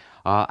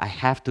 I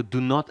have to do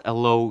not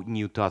allow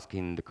new tasks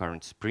in the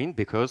current sprint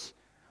because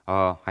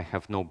I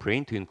have no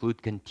brain to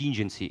include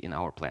contingency in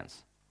our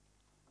plans.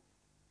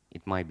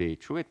 It might be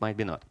true, it might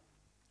be not.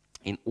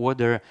 In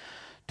order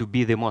to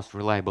be the most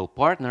reliable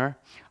partner,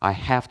 I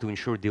have to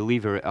ensure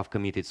delivery of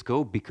committed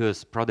scope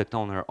because product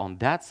owner on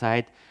that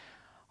side,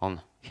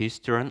 on his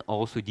turn,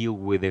 also deal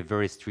with the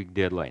very strict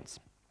deadlines.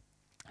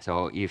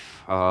 So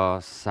if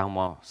some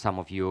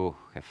of you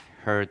have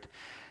heard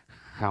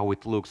how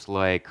it looks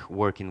like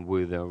working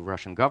with the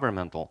Russian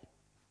governmental,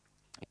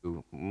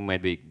 you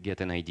maybe get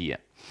an idea.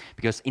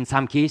 Because in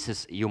some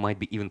cases, you might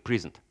be even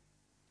imprisoned.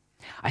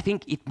 I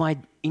think it might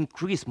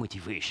increase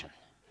motivation.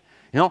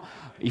 You know,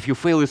 if you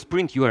fail a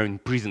sprint, you are in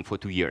prison for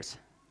 2 years.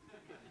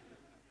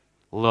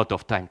 A lot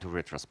of time to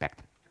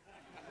retrospect.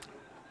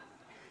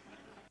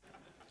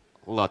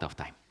 A lot of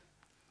time.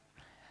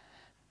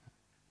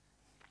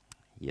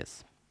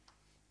 Yes.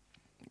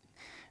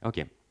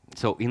 Okay,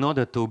 so in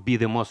order to be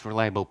the most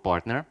reliable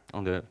partner,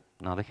 on the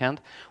other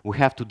hand, we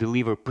have to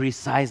deliver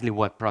precisely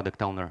what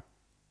product owner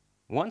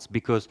wants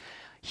because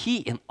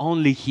he and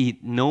only he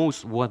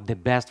knows what the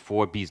best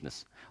for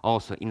business.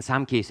 Also, in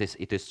some cases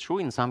it is true,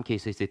 in some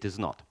cases it is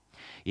not.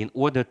 In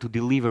order to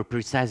deliver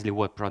precisely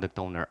what product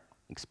owner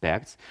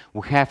expects,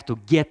 we have to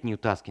get new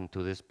tasks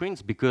into the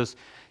sprints because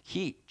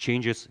he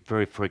changes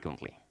very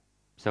frequently.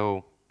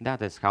 So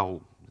that is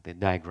how the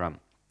diagram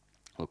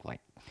looks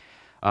like.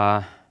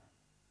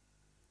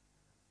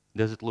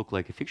 Does it look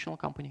like a fictional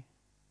company?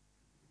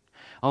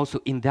 Also,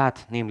 in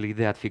that, namely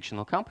that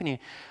fictional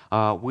company,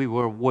 we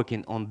were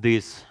working on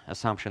this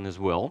assumption as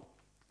well.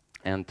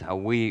 And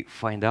we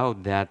find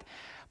out that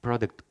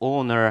product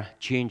owner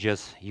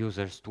changes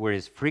user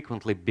stories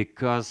frequently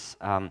because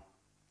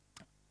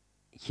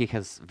he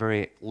has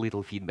very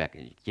little feedback.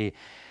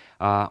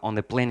 On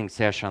the planning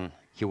session,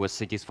 he was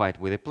satisfied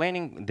with the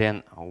planning.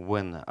 Then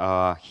when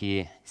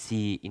he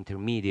see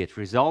intermediate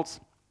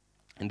results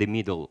in the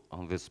middle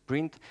of the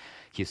sprint,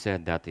 he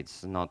said that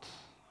it's not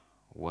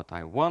what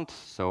I want,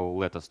 so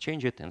let us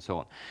change it, and so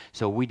on.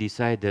 So we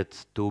decided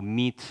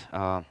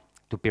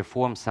to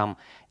perform some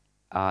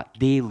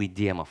daily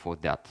demo for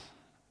that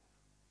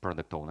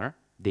product owner,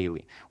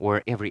 daily,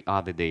 or every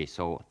other day,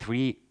 so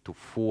 3 to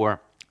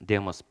 4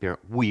 demos per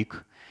week.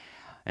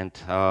 And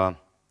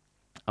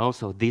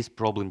also this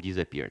problem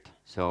disappeared.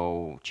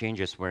 So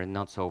changes were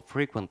not so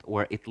frequent,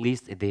 or at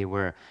least they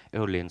were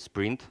early in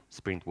sprint.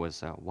 Sprint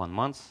was 1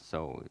 month,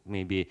 so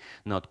maybe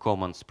not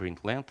common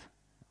sprint length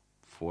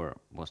for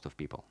most of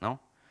people, no?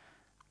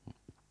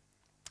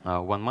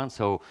 1 month,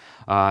 so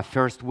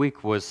first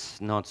week was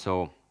not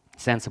so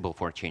sensible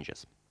for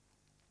changes.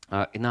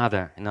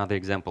 Another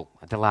example,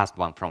 the last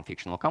one from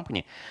fictional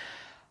company.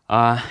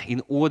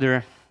 In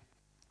order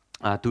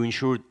to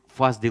ensure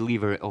fast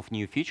delivery of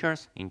new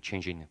features in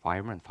changing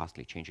environment,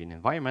 fastly changing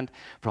environment,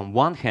 from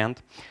one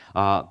hand,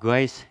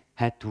 guys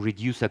had to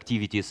reduce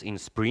activities in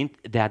sprint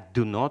that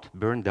do not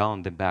burn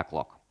down the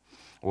backlog.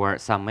 Or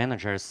some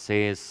managers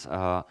says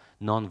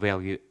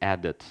non-value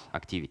added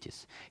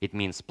activities. It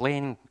means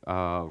planning,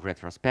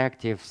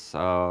 retrospectives,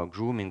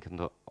 grooming,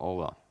 and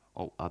all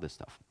other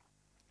stuff.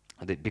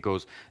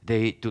 Because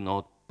they do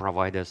not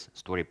provide us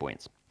story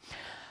points.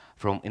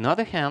 From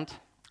another hand,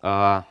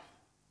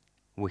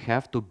 we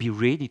have to be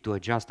ready to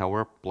adjust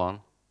our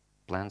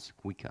plans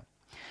quicker.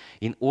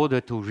 In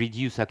order to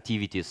reduce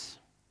activities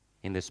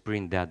in the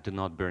sprint that do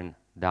not burn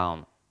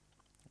down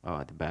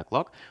the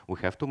backlog, we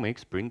have to make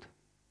sprint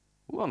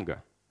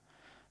longer.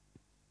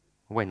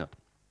 Why not?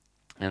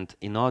 And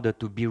in order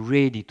to be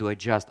ready to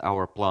adjust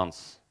our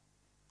plans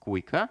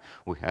quicker,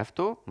 we have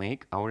to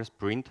make our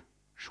sprint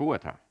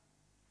shorter.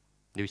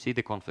 Do you see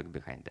the conflict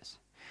behind this?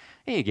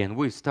 Again,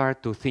 we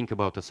start to think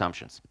about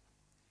assumptions.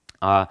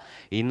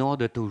 In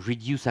order to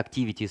reduce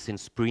activities in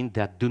sprint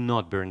that do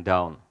not burn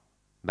down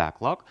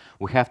backlog,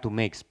 we have to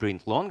make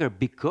sprint longer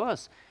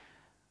because,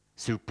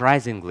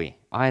 surprisingly,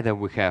 either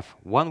we have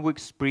 1 week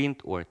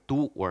sprint or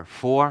 2 or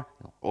 4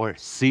 or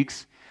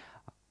 6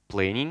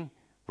 planning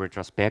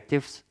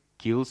retrospectives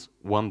kills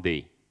 1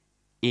 day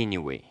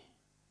anyway.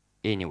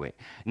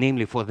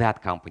 Namely for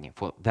that company,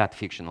 for that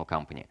fictional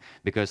company,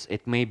 because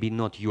it may be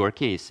not your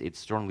case, it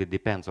strongly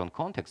depends on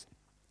context,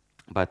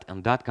 but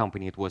in that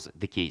company it was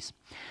the case.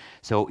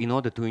 So in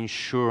order to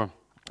ensure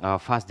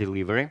fast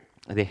delivery,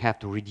 they have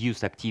to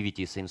reduce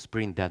activities in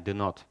sprint that do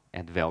not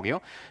add value,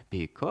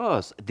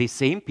 because the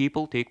same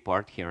people take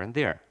part here and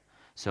there.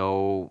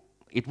 So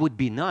it would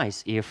be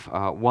nice if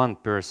one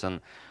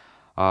person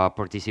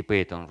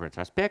participate on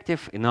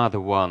retrospective, another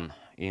one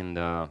in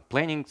the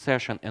planning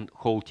session, and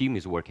whole team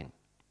is working.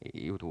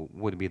 It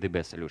would be the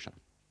best solution.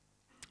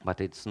 But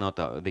it's not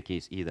the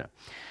case either.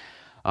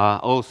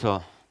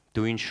 Also,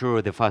 to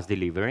ensure the fast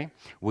delivery,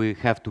 we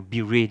have to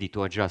be ready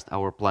to adjust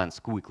our plans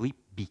quickly,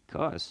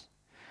 because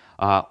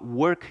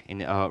work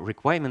and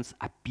requirements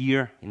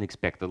appear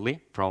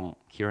unexpectedly from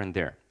here and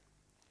there.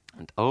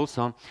 And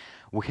also,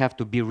 we have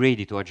to be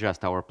ready to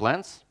adjust our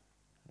plans.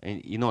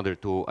 In order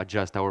to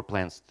adjust our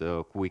plans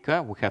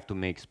quicker, we have to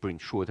make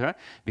sprint shorter,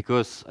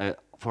 because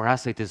for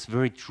us it is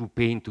very true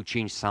pain to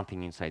change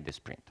something inside the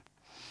sprint.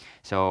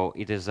 So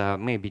it is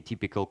maybe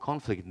typical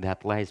conflict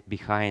that lies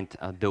behind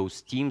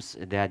those teams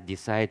that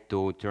decide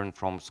to turn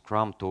from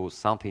Scrum to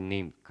something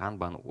named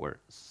Kanban, or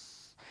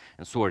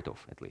sort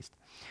of, at least,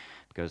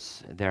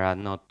 because there are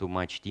not too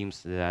much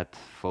teams that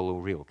follow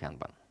real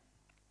Kanban.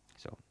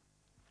 So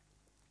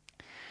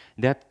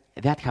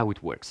that's how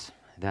it works.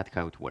 That's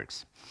how it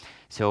works.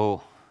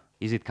 So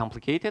is it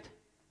complicated?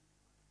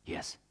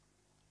 Yes.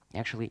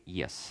 Actually,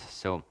 yes.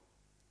 So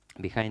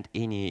behind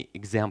any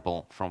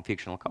example from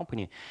fictional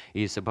company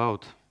is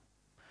about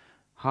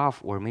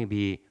half or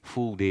maybe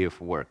full day of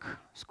work,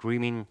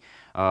 screaming,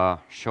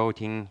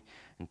 shouting,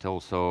 and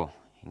also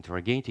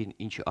interrogating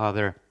each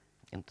other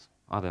and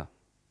other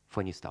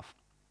funny stuff.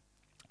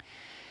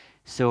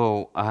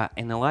 So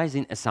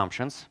analyzing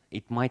assumptions,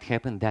 it might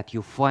happen that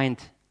you find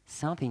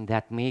something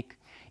that make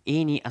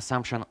any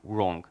assumption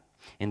wrong.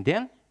 And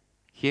then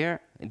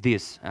here,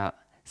 this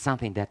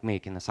something that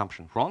make an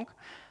assumption wrong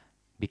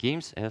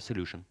becomes a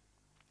solution.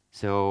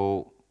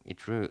 So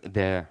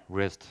the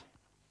rest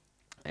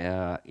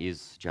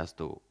is just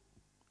to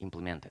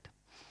implement it.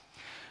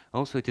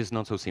 Also, it is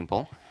not so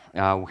simple.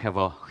 We have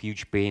a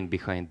huge pain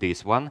behind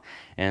this one,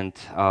 and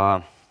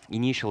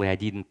initially I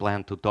didn't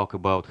plan to talk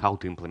about how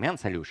to implement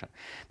solution,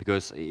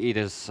 because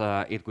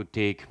it could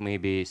take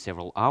maybe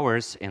several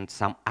hours, and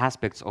some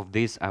aspects of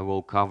this I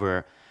will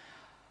cover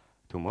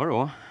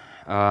tomorrow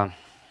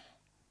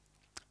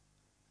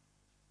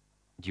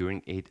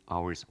during 8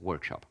 hours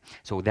workshop.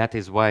 So that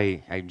is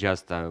why I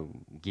just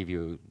give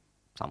you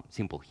some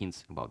simple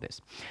hints about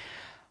this.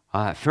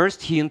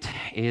 First hint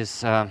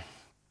is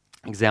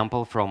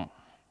example from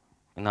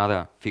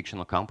another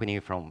fictional company,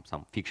 from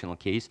some fictional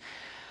case.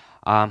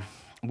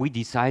 We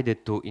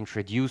decided to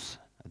introduce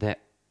the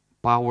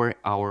power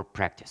hour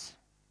practice.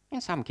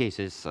 In some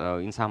cases,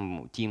 in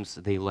some teams,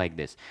 they like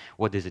this.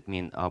 What does it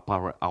mean,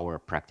 power hour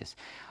practice?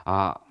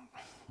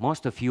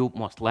 Most of you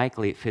most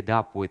likely fed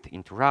up with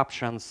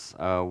interruptions,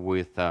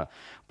 with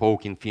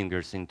poking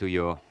fingers into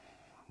your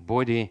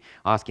body,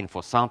 asking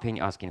for something,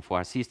 asking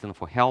for assistance,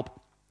 for help.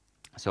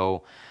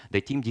 So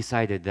the team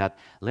decided that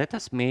let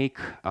us make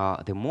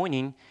the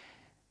morning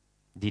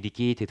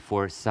dedicated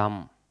for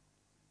some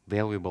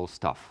valuable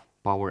stuff,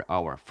 power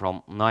hour.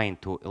 From 9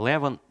 to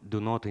 11,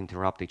 do not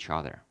interrupt each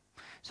other.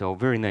 So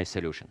very nice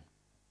solution.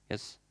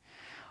 Yes?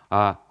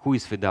 Who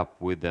is fed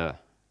up with the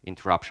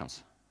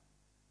interruptions?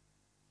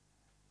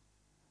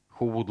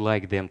 Who would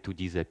like them to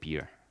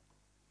disappear?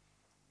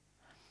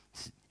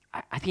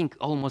 I think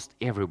almost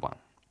everyone.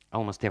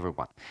 Almost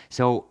everyone.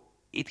 So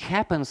it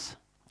happens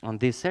on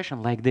this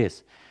session like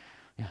this.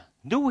 Yeah.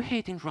 Do we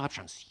hate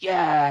interruptions?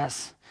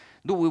 Yes.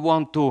 Do we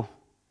want to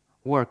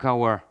work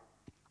our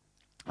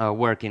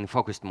work in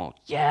focused mode?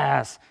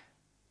 Yes.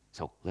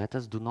 So let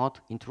us do not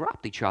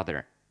interrupt each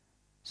other.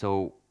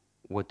 So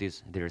what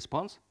is the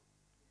response?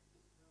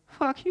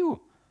 Fuck you.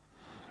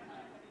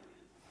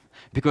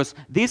 Because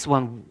this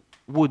one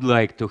would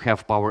like to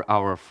have power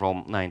hour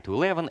from 9 to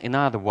 11,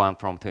 another one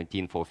from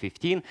 13 to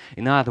 15,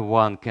 another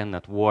one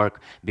cannot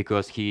work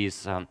because he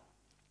is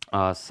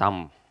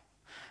some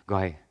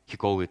guy, he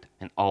called it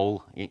an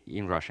owl.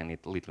 In Russian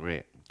it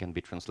literally can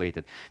be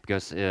translated,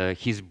 because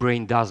his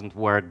brain doesn't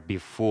work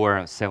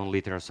before 7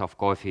 liters of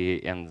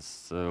coffee and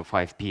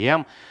 5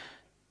 p.m.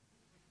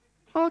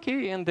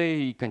 Okay, and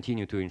they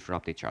continue to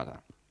interrupt each other.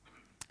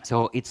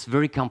 So it's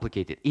very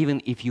complicated.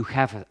 Even if you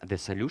have the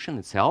solution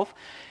itself,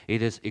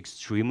 it is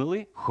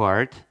extremely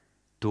hard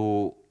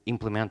to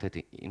implement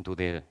it into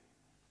the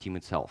team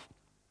itself.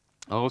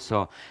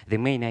 Also, the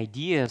main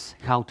ideas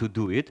how to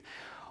do it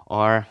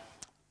are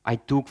I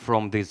took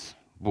from this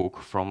book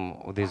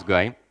from this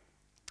guy,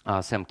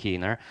 Sam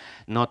Keener,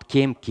 not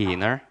Kem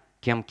Keener.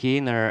 Kem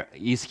Keener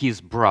is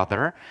his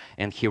brother,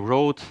 and he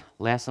wrote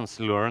Lessons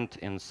Learned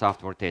in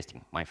Software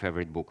Testing. My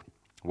favorite book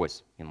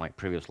was in my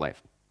previous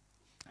life.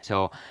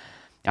 So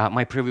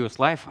my previous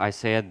life, I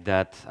said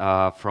that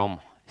from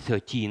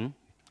 13,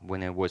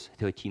 when I was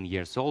 13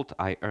 years old,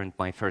 I earned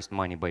my first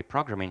money by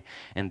programming,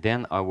 and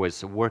then I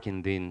was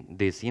working in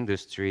this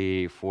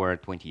industry for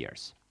 20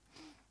 years.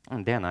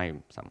 And then I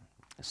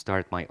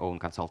started my own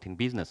consulting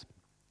business.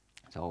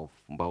 So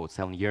about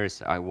 7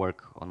 years, I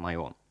work on my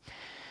own.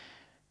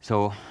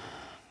 So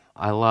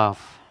I love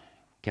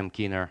Kem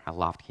Keener. I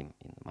loved him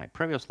in my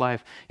previous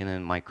life, and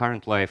in my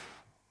current life,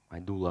 I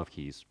do love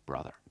his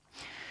brother.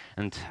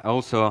 And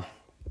also,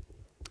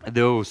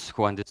 those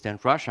who understand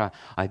Russia,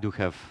 I do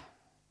have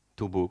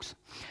 2 books.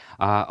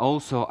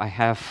 Also, I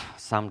have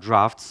some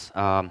drafts,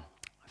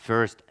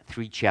 first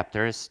 3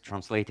 chapters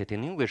translated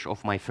in English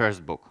of my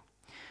first book,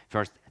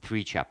 first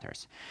 3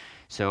 chapters.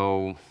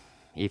 So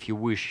if you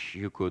wish,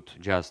 you could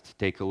just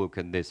take a look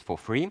at this for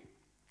free.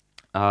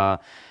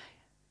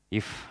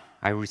 If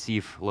I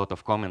receive a lot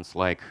of comments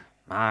like,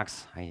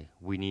 Max,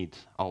 we need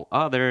all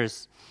other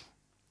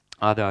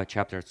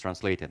chapters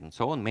translated and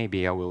so on,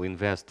 maybe I will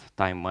invest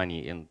time,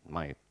 money, and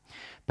my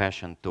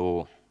passion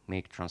to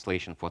make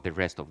translation for the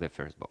rest of the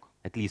first book,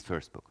 at least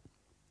first book.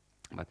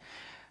 But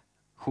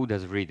who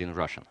does read in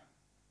Russian?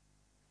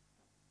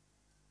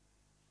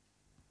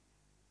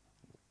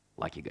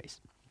 Lucky guys.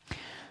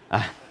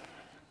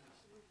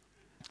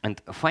 And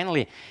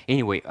finally,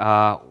 anyway,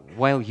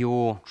 while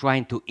you're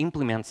trying to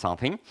implement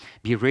something,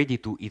 be ready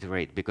to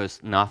iterate,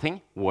 because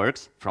nothing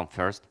works from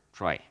first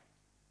try.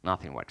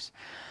 Nothing works.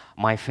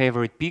 My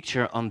favorite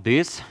picture on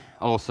this,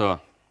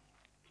 also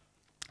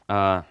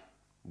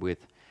with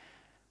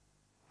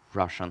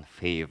Russian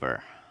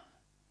favor.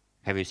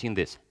 Have you seen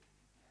this?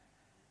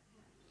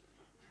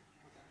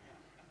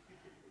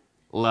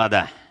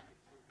 Lada,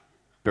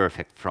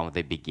 perfect from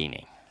the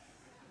beginning.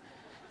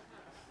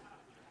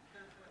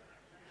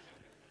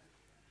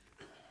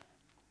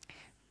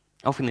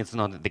 Often it's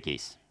not the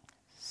case.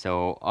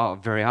 So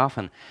very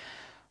often,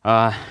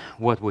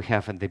 what we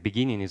have at the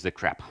beginning is the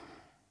crap.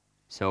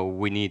 So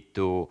we need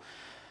to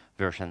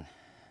version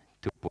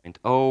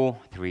 2.0,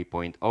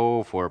 3.0,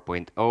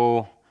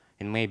 4.0,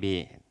 and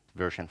maybe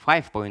version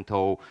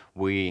 5.0,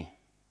 we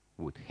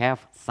would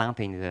have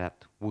something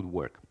that would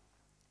work.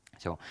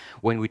 So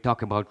when we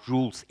talk about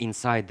rules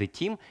inside the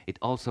team, it's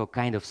also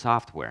kind of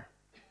software.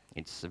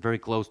 It's very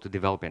close to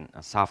developing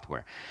a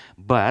software.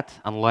 But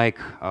unlike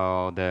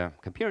the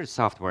computer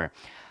software,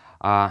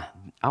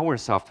 our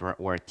software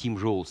or team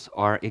rules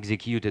are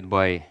executed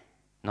by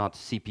not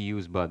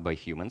CPUs, but by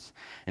humans.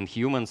 And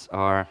humans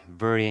are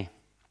very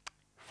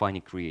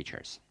funny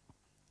creatures,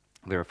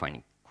 very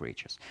funny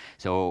creatures.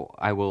 So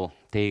I will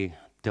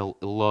tell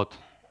a lot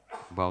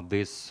about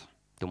this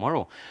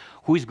tomorrow.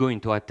 Who is going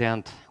to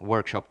attend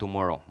workshop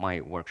tomorrow,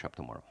 my workshop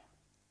tomorrow?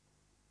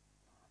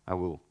 I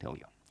will tell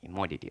you in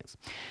more details.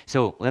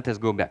 So let us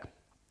go back.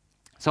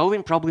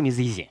 Solving problem is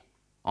easy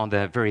on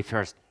the very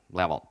first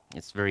level.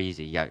 It's very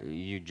easy. Yeah,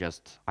 you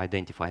just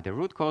identify the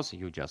root cause,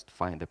 you just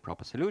find the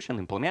proper solution,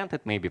 implement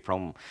it, maybe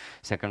from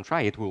second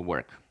try it will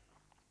work,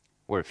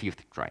 or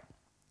fifth try.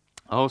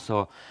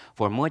 Also,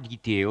 for more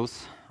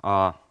details,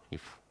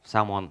 if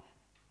someone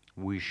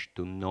wish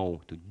to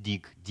know, to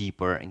dig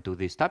deeper into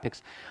these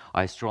topics,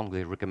 I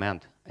strongly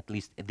recommend at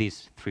least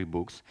these 3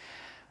 books.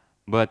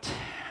 But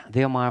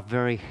they are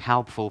very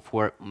helpful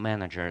for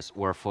managers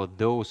or for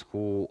those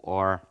who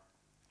are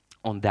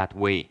on that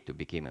way to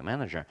become a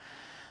manager.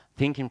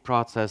 Thinking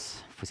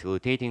process,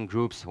 facilitating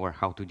groups, or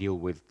how to deal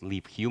with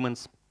live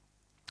humans,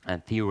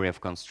 and theory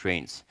of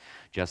constraints,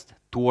 just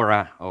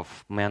Torah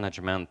of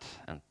management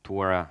and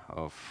Torah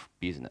of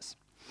business.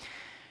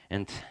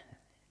 And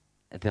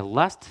the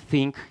last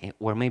thing,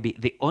 or maybe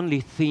the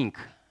only thing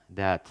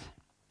that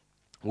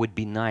would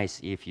be nice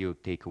if you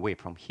take away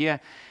from here,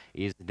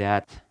 is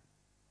that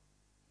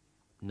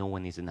no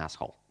one is an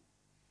asshole.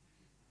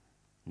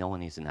 No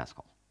one is an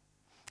asshole.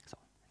 So,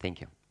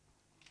 thank you.